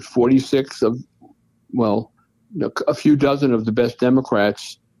 what is it, 46 of, well, a few dozen of the best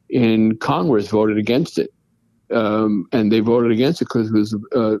Democrats in Congress voted against it. And they voted against it because it was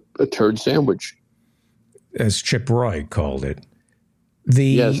a turd sandwich. As Chip Roy called it.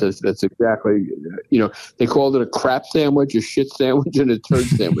 Yes, that's exactly. They called it a crap sandwich, a shit sandwich, and a turd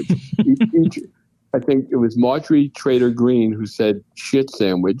sandwich. I think it was Marjorie Taylor Greene who said shit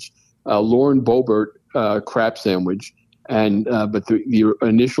sandwich, Lauren Boebert crap sandwich, and but the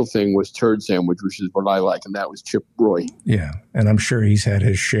initial thing was turd sandwich, which is what I like, and that was Chip Roy. Yeah, and I'm sure he's had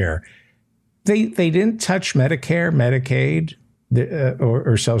his share. They didn't touch Medicare, Medicaid,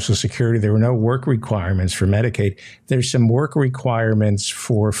 or Social Security. There were no work requirements for Medicaid. There's some work requirements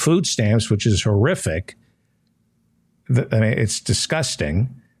for food stamps, which is horrific. I mean, it's disgusting.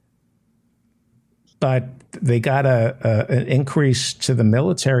 But they got an increase to the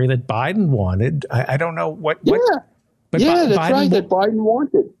military that Biden wanted. I don't know what. Yeah, that's right. That Biden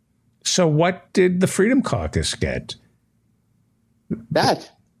wanted. So what did the Freedom Caucus get?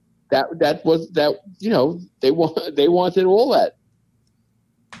 That was they wanted all that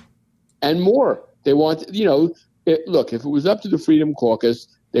and more. They wanted look, if it was up to the Freedom Caucus,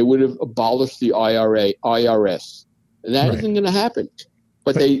 they would have abolished the IRS, and that isn't going to happen.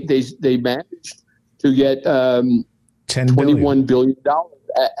 But they managed to get $21 billion.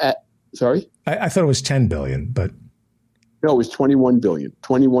 Sorry, I thought it was $10 billion, but no, it was $21 billion,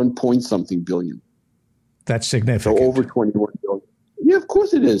 21 point something billion. That's significant. So over 21 billion. Yeah, of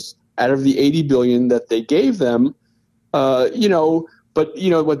course it is. Out of the 80 billion that they gave them, but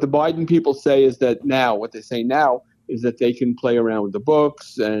what the Biden people say is that what they say now is that they can play around with the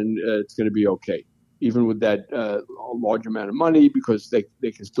books and it's going to be okay, even with that large amount of money, because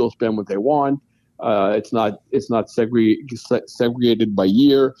they can still spend what they want. It's not segregated by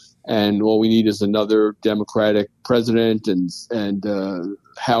year, and all we need is another Democratic president and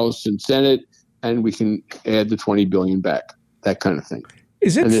House and Senate, and we can add the $20 billion back. That kind of thing.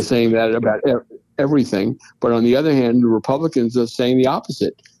 And they're saying that about everything. But on the other hand, the Republicans are saying the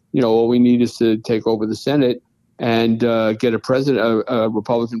opposite. all we need is to take over the Senate and get a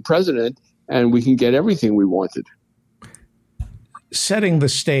Republican president, and we can get everything we wanted. Setting the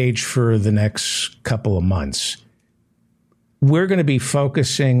stage for the next couple of months, we're going to be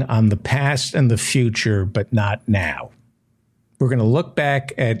focusing on the past and the future, but not now. We're going to look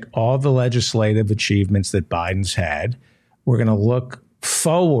back at all the legislative achievements that Biden's had. We're going to look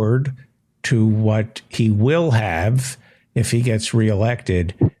forward to what he will have if he gets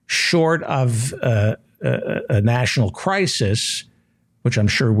reelected, short of a national crisis, which I'm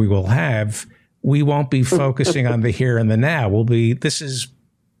sure we will have. We won't be focusing on the here and the now. This is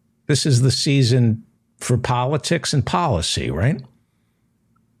the season for politics and policy, right?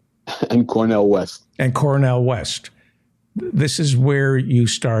 And Cornel West. This is where you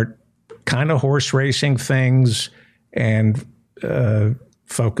start kind of horse racing things and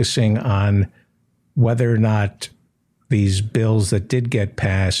focusing on whether or not these bills that did get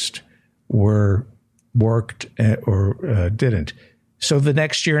passed were worked or didn't. So the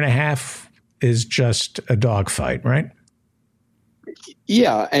next year and a half is just a dogfight, right?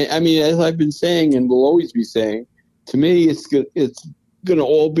 Yeah. I mean, as I've been saying and will always be saying, to me, it's going to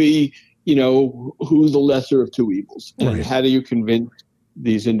all be, who's the lesser of two evils? And right. How do you convince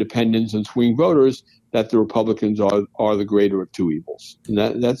these independents and swing voters that the Republicans are the greater of two evils? And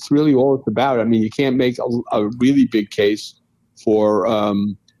that's really all it's about. I mean, you can't make a really big case for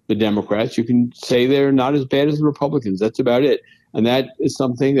the Democrats. You can say they're not as bad as the Republicans. That's about it. And that is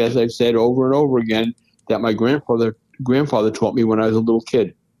something, as I've said over and over again, that my grandfather taught me when I was a little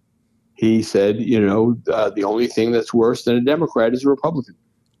kid. He said, the only thing that's worse than a Democrat is a Republican.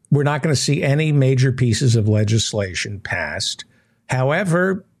 We're not going to see any major pieces of legislation passed.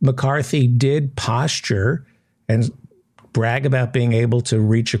 However, McCarthy did posture and brag about being able to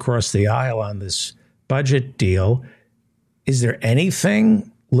reach across the aisle on this budget deal. Is there anything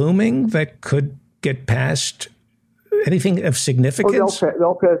looming that could get passed? Anything of significance?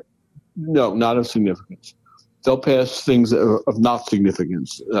 They'll pass. No, not of significance. They'll pass things of not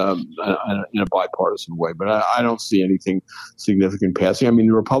significance in a bipartisan way. But I don't see anything significant passing. I mean,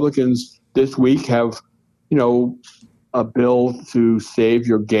 the Republicans this week have, a bill to save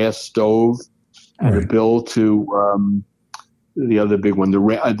your gas stove and a bill to the other big one, the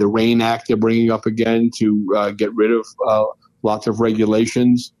RAIN Act they're bringing up again to get rid of lots of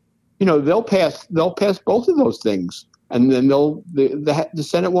regulations. They'll pass both of those things, and then the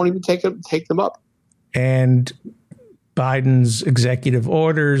Senate won't even take them up. And Biden's executive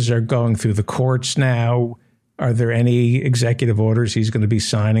orders are going through the courts now. Are there any executive orders he's going to be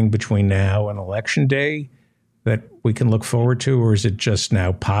signing between now and Election Day that we can look forward to, or is it just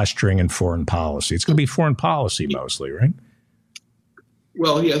now posturing and foreign policy? It's going to be foreign policy mostly, right?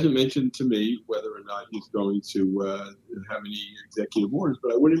 Well, he hasn't mentioned to me whether or not he's going to have any executive orders,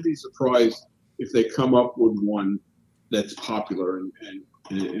 but I wouldn't be surprised if they come up with one that's popular and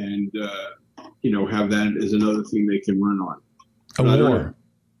have that as another thing they can run on. A war.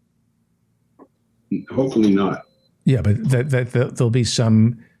 Hopefully not. Yeah, but there'll be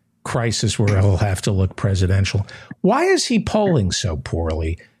some crisis where he'll have to look presidential. Why is he polling so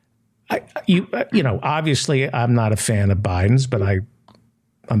poorly? Obviously I'm not a fan of Biden's, but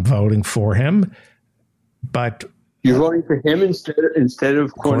I'm voting for him. But you're voting for him instead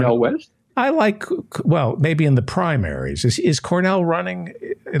of Cornel West? Maybe in the primaries. Is Cornel running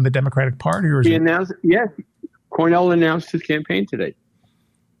in the Democratic Party? Or yes. Cornel announced his campaign today.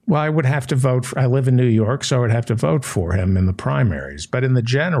 Well, I would have to vote I live in New York, so I would have to vote for him in the primaries. But in the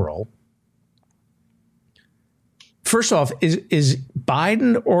general, first off, is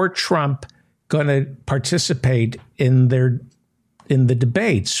Biden or Trump going to participate in the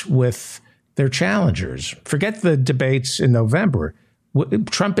debates with their challengers? Forget the debates in November.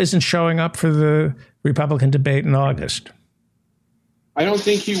 Trump isn't showing up for the Republican debate in August. I don't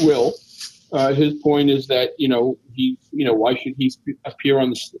think he will. His point is that, why should he appear on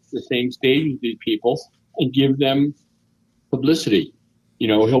the same stage as these people and give them publicity?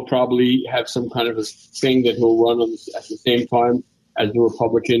 He'll probably have some kind of a thing that he'll run at the same time as the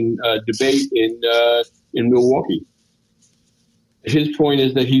Republican debate in Milwaukee. His point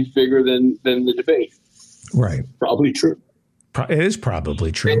is that he's bigger than the debate. Right. Probably true. It is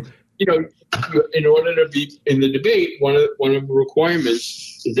probably true. And, in order to be in the debate, one of the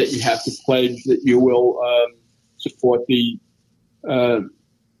requirements is that you have to pledge that you will support the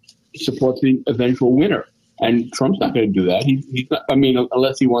eventual winner. And Trump's not going to do that. He's not. I mean,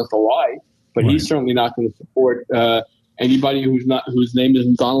 unless he wants to lie, but He's certainly not going to support anybody whose name is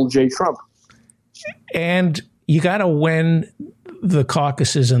Donald J. Trump. And you got to win the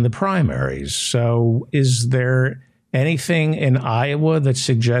caucuses and the primaries. So is there anything in Iowa that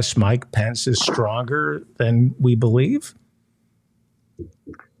suggests Mike Pence is stronger than we believe?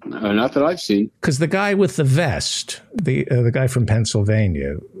 Not that I've seen. Because the guy with the vest, the guy from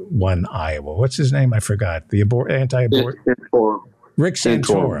Pennsylvania, won Iowa. What's his name? I forgot. The anti-abort. Rick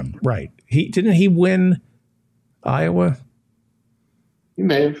Santorum. Right. Didn't he win Iowa? He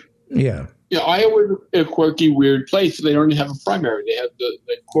may have. Yeah. Yeah, Iowa's a quirky, weird place. They don't have a primary. They have the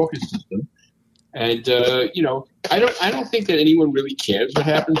caucus system. And I don't think that anyone really cares what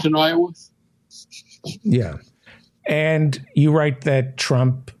happens in Iowa. Yeah. And you write that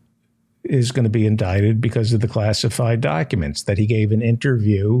Trump is going to be indicted because of the classified documents, that he gave an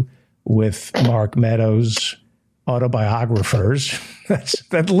interview with Mark Meadows' autobiographers.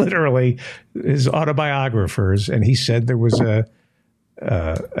 That literally is autobiographers. And he said there was a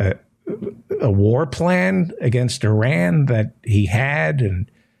war plan against Iran that he had,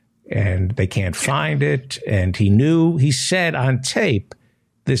 and they can't find it. And he said on tape,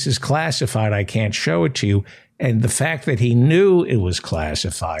 this is classified, I can't show it to you. And the fact that he knew it was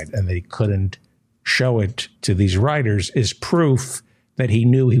classified and they couldn't show it to these writers is proof that he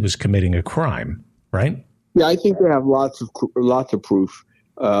knew he was committing a crime, right? Yeah, I think they have lots of proof,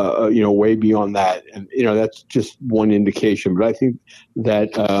 way beyond that. And, that's just one indication. But I think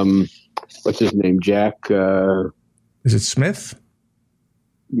that, what's his name, Jack? Is it Smith?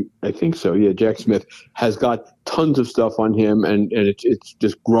 I think so. Yeah, Jack Smith has got tons of stuff on him, and it's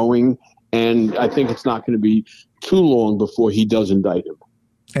just growing. And I think it's not going to be too long before he does indict him.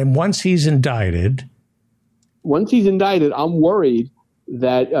 And once he's indicted, I'm worried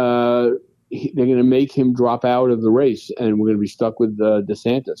that they're going to make him drop out of the race, and we're going to be stuck with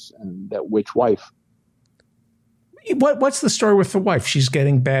DeSantis and that witch wife. What's the story with the wife? She's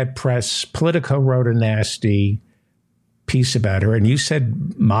getting bad press. Politico wrote a nasty piece about her, and you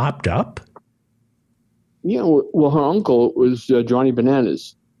said mobbed up? Yeah, well, her uncle was Johnny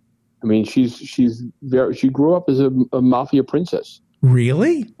Bananas. I mean, she grew up as a mafia princess.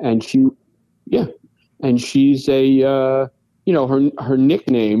 Really? And she's a, her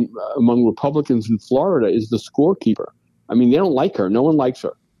nickname among Republicans in Florida is the scorekeeper. I mean, they don't like her. No one likes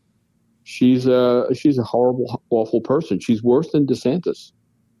her. She's a horrible, awful person. She's worse than DeSantis.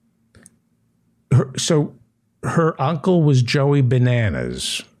 So her uncle was Joey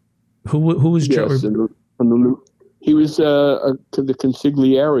Bananas. Who was Joey? He was the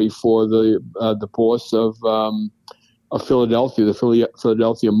consigliere for the boss of Philadelphia, the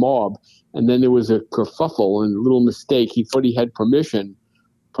Philadelphia mob. And then there was a kerfuffle and a little mistake. He thought he had permission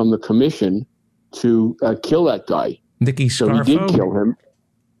from the commission to kill that guy. Nicky Scarfo? So he did kill him.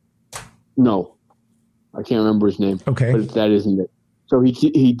 No, I can't remember his name. Okay, but that isn't it. So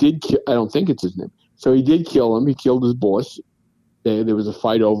he did. I don't think it's his name. So he did kill him. He killed his boss. There was a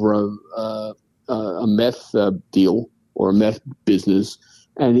fight over a meth deal or a meth business,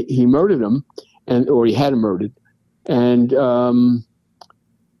 and he murdered him, or he had him murdered. And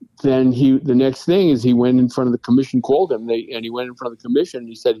then the next thing is he went in front of the commission, called him, and he went in front of the commission. And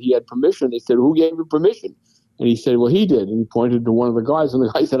he said he had permission. They said, "Who gave him permission?" And he said, "Well, he did." And he pointed to one of the guys, and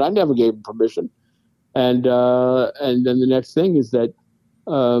the guy said, "I never gave him permission." And then the next thing is that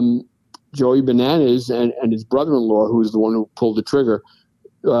Joey Bananas and his brother-in-law, who was the one who pulled the trigger,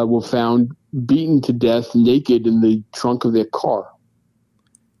 were found beaten to death, naked in the trunk of their car.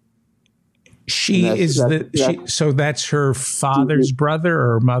 So that's her father's brother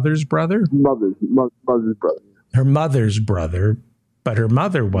or mother's brother? Mother's brother. Her mother's brother, but her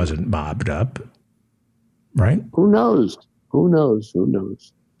mother wasn't mobbed up, right? Who knows?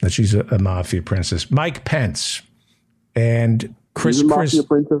 That she's a mafia princess. Mike Pence and He's a mafia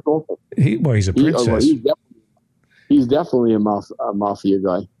princess also. He's a princess. He's definitely a mafia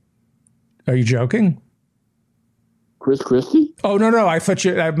guy. Are you joking? Chris Christie? Oh, no. I thought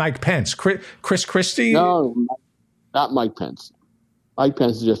you Mike Pence. Chris Christie? No, not Mike Pence. Mike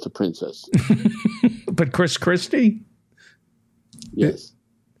Pence is just a princess. But Chris Christie? Yes.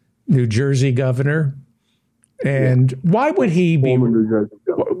 New Jersey governor. And why would he be?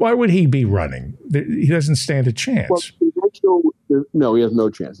 Why would he be running? He doesn't stand a chance. Well, no, he has no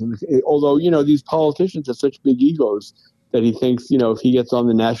chance. Although these politicians have such big egos that he thinks if he gets on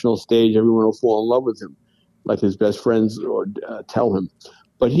the national stage, everyone will fall in love with him, like his best friends tell him.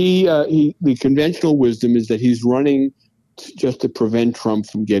 But the conventional wisdom is that he's running just to prevent Trump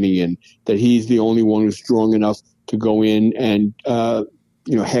from getting in. That he's the only one who's strong enough to go in and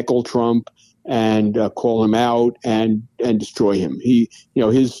heckle Trump and call him out and destroy him.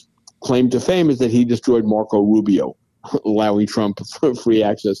 His claim to fame is that he destroyed Marco Rubio, allowing Trump free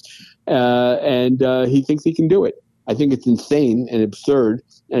access, and he thinks he can do it. I think it's insane and absurd,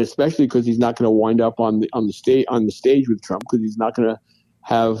 and especially because he's not going to wind up on the stage with Trump, because he's not going to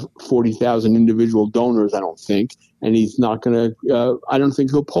have 40,000 individual donors, I don't think, and he's not going to. I don't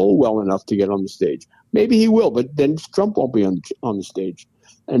think he'll poll well enough to get on the stage. Maybe he will, but then Trump won't be on the stage,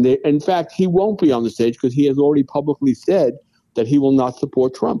 and in fact, he won't be on the stage because he has already publicly said that he will not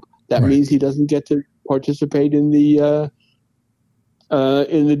support Trump. That means he doesn't get to participate in the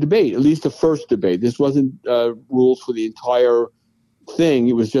debate, at least the first debate. This wasn't rules for the entire thing.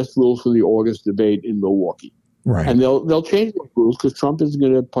 It was just rules for the August debate in Milwaukee. Right. And they'll change the rules because Trump is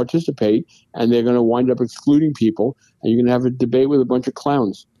going to participate, and they're going to wind up excluding people, and you're going to have a debate with a bunch of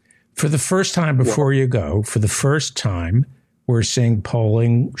clowns. For the first time, before you go, for the first time, we're seeing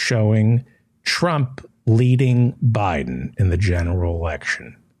polling showing Trump leading Biden in the general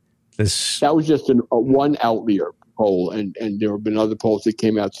election. That was just one outlier poll, and there have been other polls that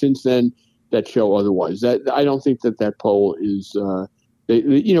came out since then that show otherwise. I don't think that poll is.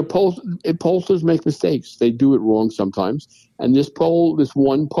 Pollsters make mistakes. They do it wrong sometimes, and this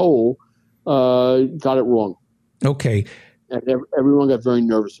one poll, got it wrong. Okay, and everyone got very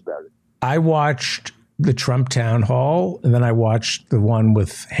nervous about it. I watched the Trump town hall, and then I watched the one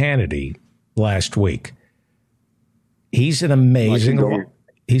with Hannity last week. He's an amazing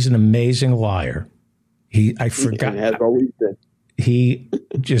liar. I forgot. Has always been. He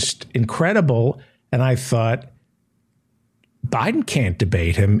just incredible. And I thought, Biden can't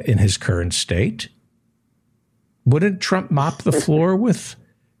debate him in his current state. Wouldn't Trump mop the floor with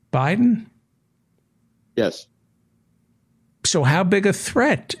Biden? Yes. So how big a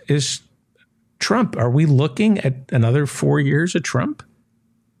threat is Trump? Are we looking at another 4 years of Trump?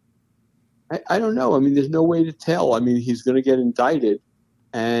 I don't know. I mean, there's no way to tell. I mean, he's going to get indicted,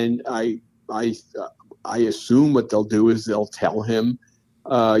 and I assume what they'll do is they'll tell him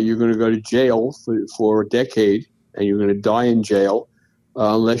you're going to go to jail for a decade, and you're going to die in jail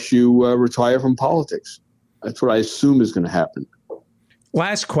unless you retire from politics. That's what I assume is going to happen.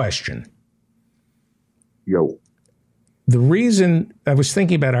 Last question. Yo. The reason I was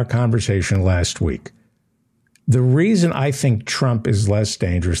thinking about our conversation last week, the reason I think Trump is less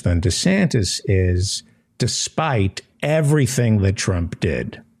dangerous than DeSantis is, despite everything that Trump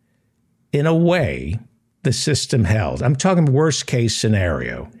did, in a way, the system held. I'm talking worst case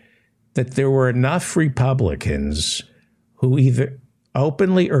scenario, that there were enough Republicans who either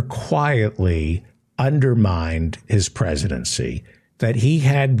openly or quietly undermined his presidency, that he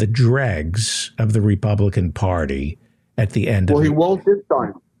had the dregs of the Republican Party at the end of it. Well, he won't this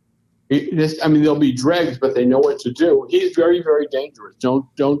time. There'll be dregs, but they know what to do. He's very, very dangerous. Don't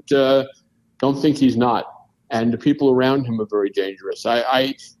think he's not. And the people around him are very dangerous.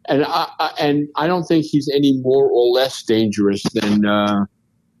 I don't think he's any more or less dangerous than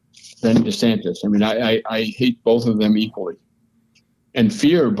DeSantis. I mean, I hate both of them equally, and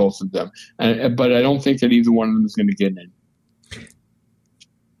fear both of them. But I don't think that either one of them is going to get in.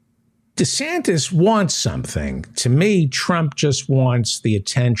 DeSantis wants something. To me, Trump just wants the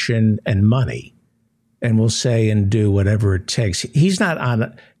attention and money, and will say and do whatever it takes. He's not on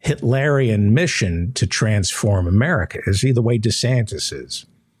a Hitlerian mission to transform America, is he, the way DeSantis is?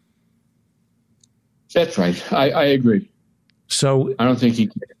 That's right. I agree. So I don't think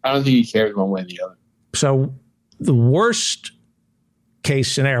he cares one way or the other. So the worst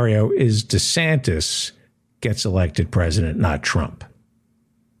case scenario is DeSantis gets elected president, not Trump.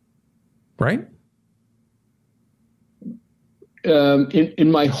 Right?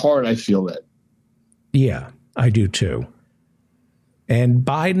 In my heart, I feel that. Yeah, I do too. And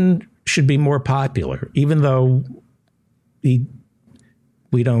Biden should be more popular, even though we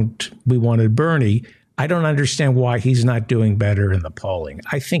wanted Bernie. I don't understand why he's not doing better in the polling.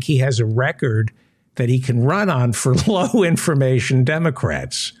 I think he has a record that he can run on for low information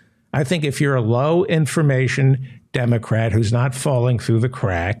Democrats. I think if you're a low information Democrat who's not falling through the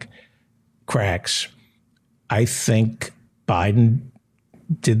cracks, I think Biden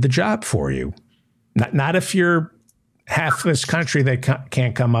did the job for you. Not if you're half this country that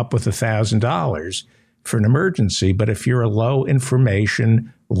can't come up with $1,000 for an emergency, but if you're a low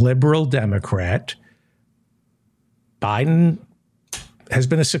information liberal Democrat, Biden has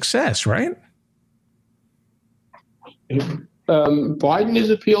been a success, right? Biden is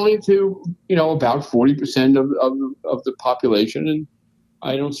appealing to, about 40% of the population, and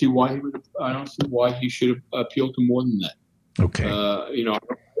I don't see why he should appeal to more than that. Okay. I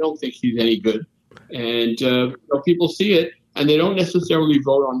don't think he's any good, and people see it, and they don't necessarily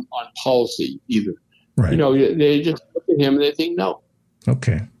vote on policy either. Right. They just look at him and they think no.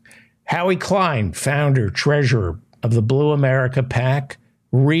 Okay. Howie Klein, founder, treasurer of the Blue America PAC.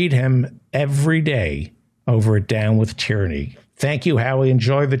 Read him every day over at Down with Tyranny. Thank you, Howie.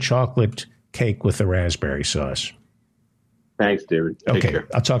 Enjoy the chocolate cake with the raspberry sauce. Thanks, David. Take care.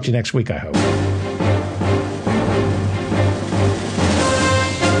 I'll talk to you next week, I hope.